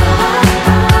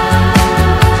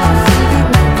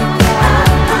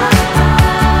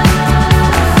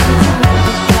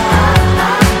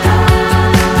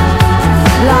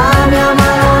 La mia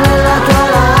mano nella tua,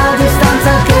 la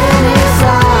distanza che ne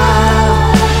sa,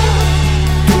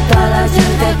 tutta la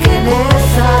gente che ne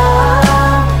sa,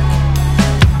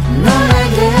 non ha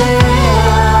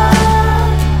idea,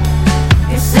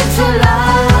 e se ce l'ha,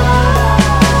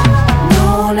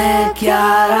 non è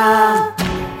chiara.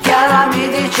 Chiara mi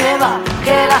diceva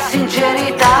che la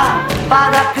sincerità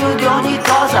paga più di ogni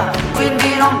cosa,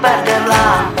 quindi non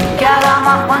perderla. Chiara,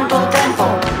 ma quanto tempo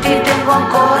ti tengo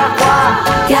ancora qua?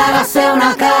 Chiara, sei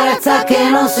una carezza che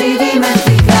non si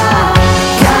dimentica.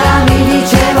 Chiara mi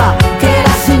diceva che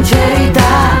la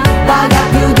sincerità paga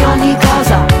più di ogni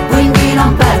cosa, quindi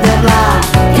non perderla.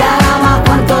 Chiara, ma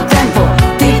quanto tempo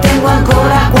ti tengo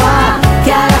ancora qua?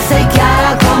 Chiara, sei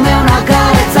chiara come una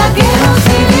carezza che non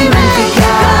si dimentica.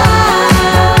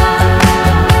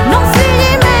 Non si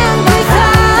dimentica,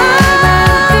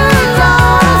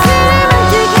 non si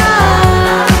dimentica.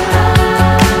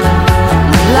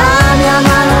 La mia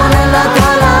mano nella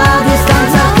tua, la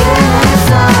distanza che ne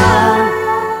sa.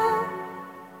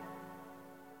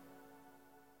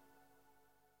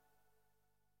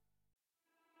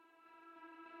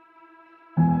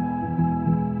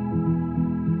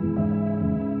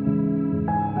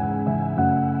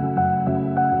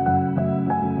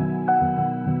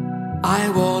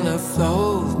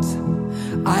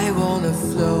 I wanna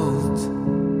float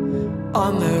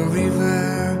on the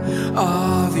river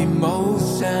of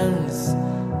emotions.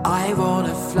 I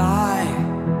wanna fly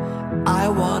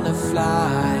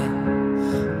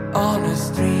on a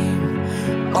stream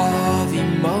of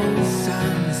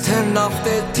emotions. Turn off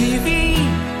the TV,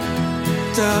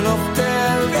 turn off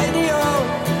the radio.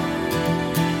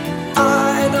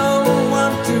 I don't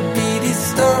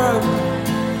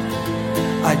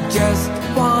I just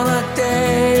want a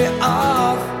day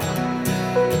off.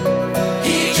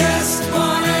 He just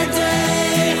want a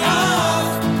day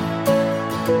off.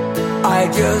 I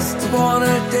just want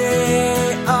a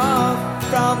day off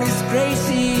from this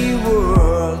crazy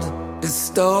world. The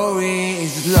story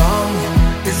is long,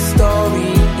 the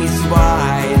story is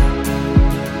wide.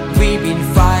 We've been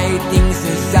fighting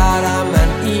since Adam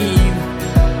and Eve.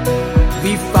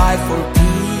 We fight for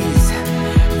peace,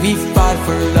 we fight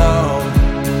for love.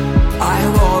 I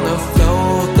wanna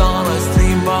float on a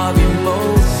stream of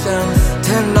emotions.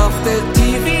 Turn off the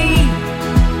TV,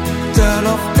 turn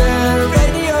off the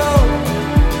radio.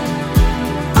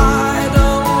 I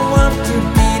don't want to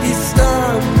be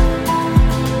disturbed.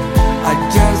 I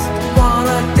just want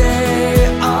a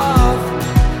day off.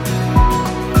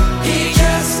 He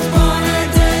just want a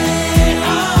day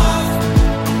off.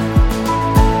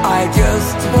 I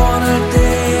just want a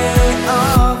day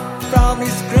off from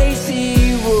this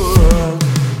crazy world.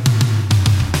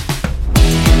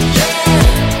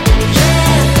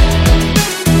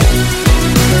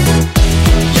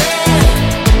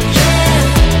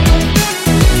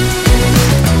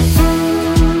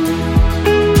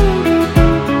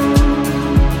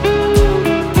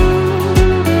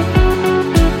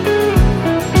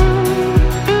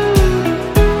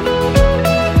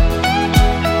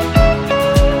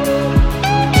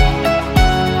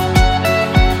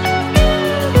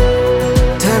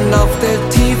 Turn off the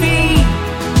TV,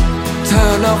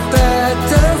 turn off the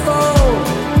telephone.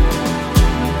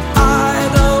 I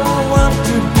don't want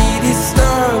to be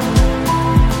disturbed.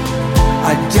 I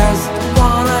just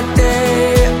want a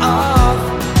day off.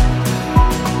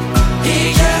 He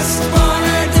just want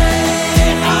a day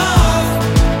off.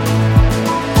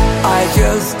 I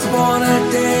just want a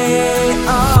day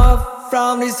off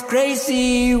from this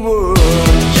crazy world.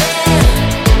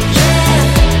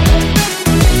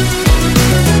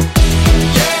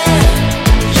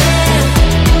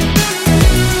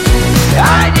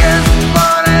 I just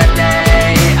want a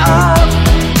day off.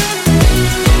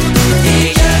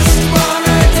 He just want a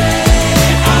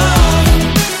day off.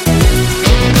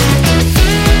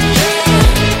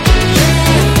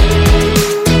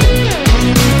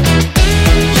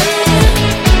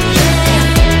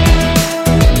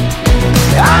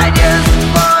 I just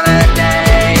want a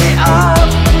day off.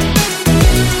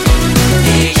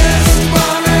 He just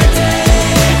want a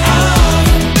day off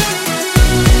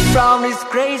from this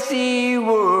crazy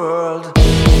world.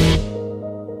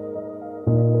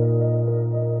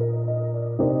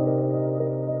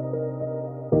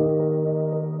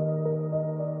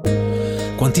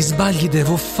 Quanti sbagli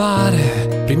devo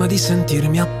fare prima di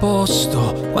sentirmi a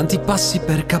posto? Quanti passi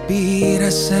per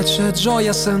capire se c'è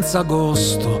gioia senza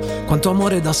gusto? Quanto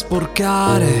amore da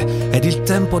sporcare ed il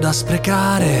tempo da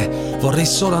sprecare. Vorrei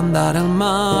solo andare al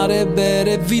mare,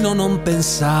 bere vino, non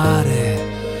pensare.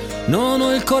 Non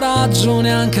ho il coraggio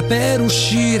neanche per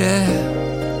uscire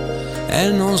e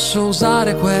non so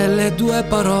usare quelle due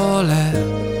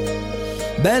parole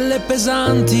belle e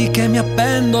pesanti che mi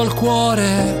appendo al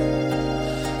cuore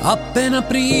appena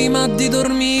prima di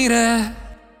dormire.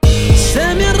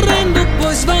 Se mi arrendo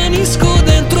poi svanisco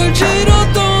dentro il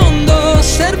girotondo.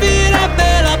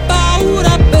 Servirebbe la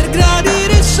paura per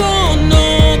gradire il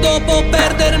sonno, dopo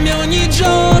perdermi ogni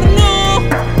giorno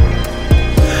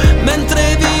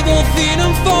mentre vivo fino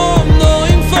in fondo,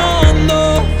 in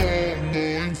fondo.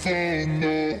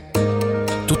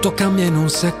 Tutto cambia in un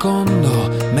secondo,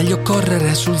 meglio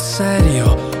correre sul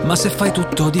serio. Ma se fai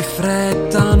tutto di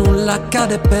fretta nulla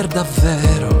accade per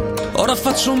davvero. Ora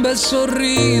faccio un bel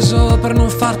sorriso per non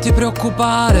farti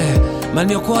preoccupare, ma il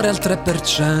mio cuore al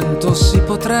 3% si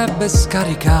potrebbe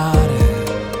scaricare.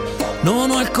 Non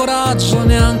ho il coraggio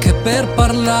neanche per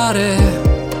parlare,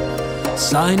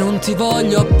 sai non ti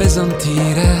voglio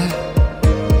appesantire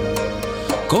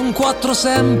con 4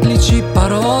 semplici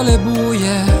parole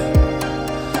buie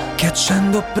che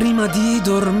accendo prima di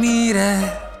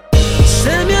dormire.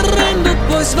 Se mi arrendo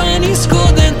poi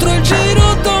svanisco dentro il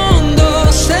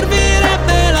girotondo.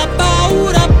 Servirebbe la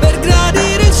paura per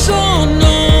gradire il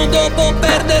sonno, dopo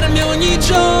perdermi ogni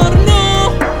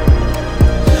giorno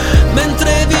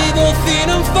mentre vivo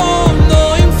fino in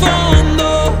fondo, in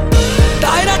fondo.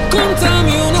 Dai,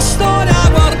 raccontami una storia,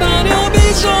 guarda ne ho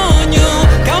bisogno.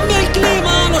 Cambia il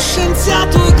clima, lo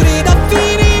scienziato grida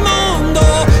finimondo.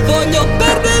 Voglio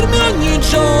perdermi ogni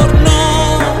giorno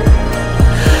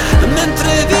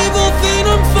mentre vivo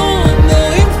fino in fondo,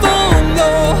 in fondo.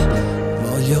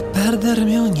 Voglio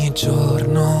perdermi ogni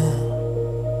giorno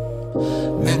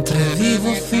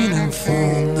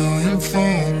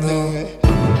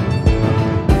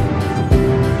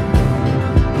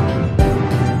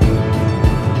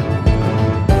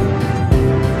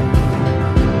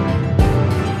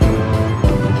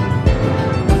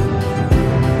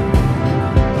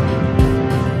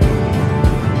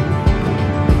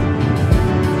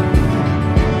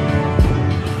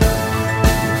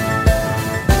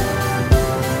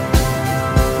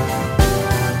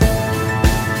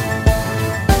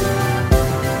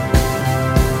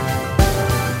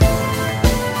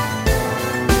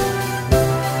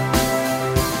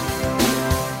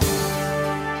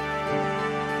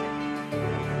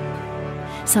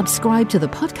Subscribe to the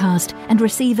podcast and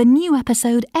receive a new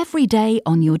episode every day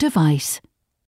on your device.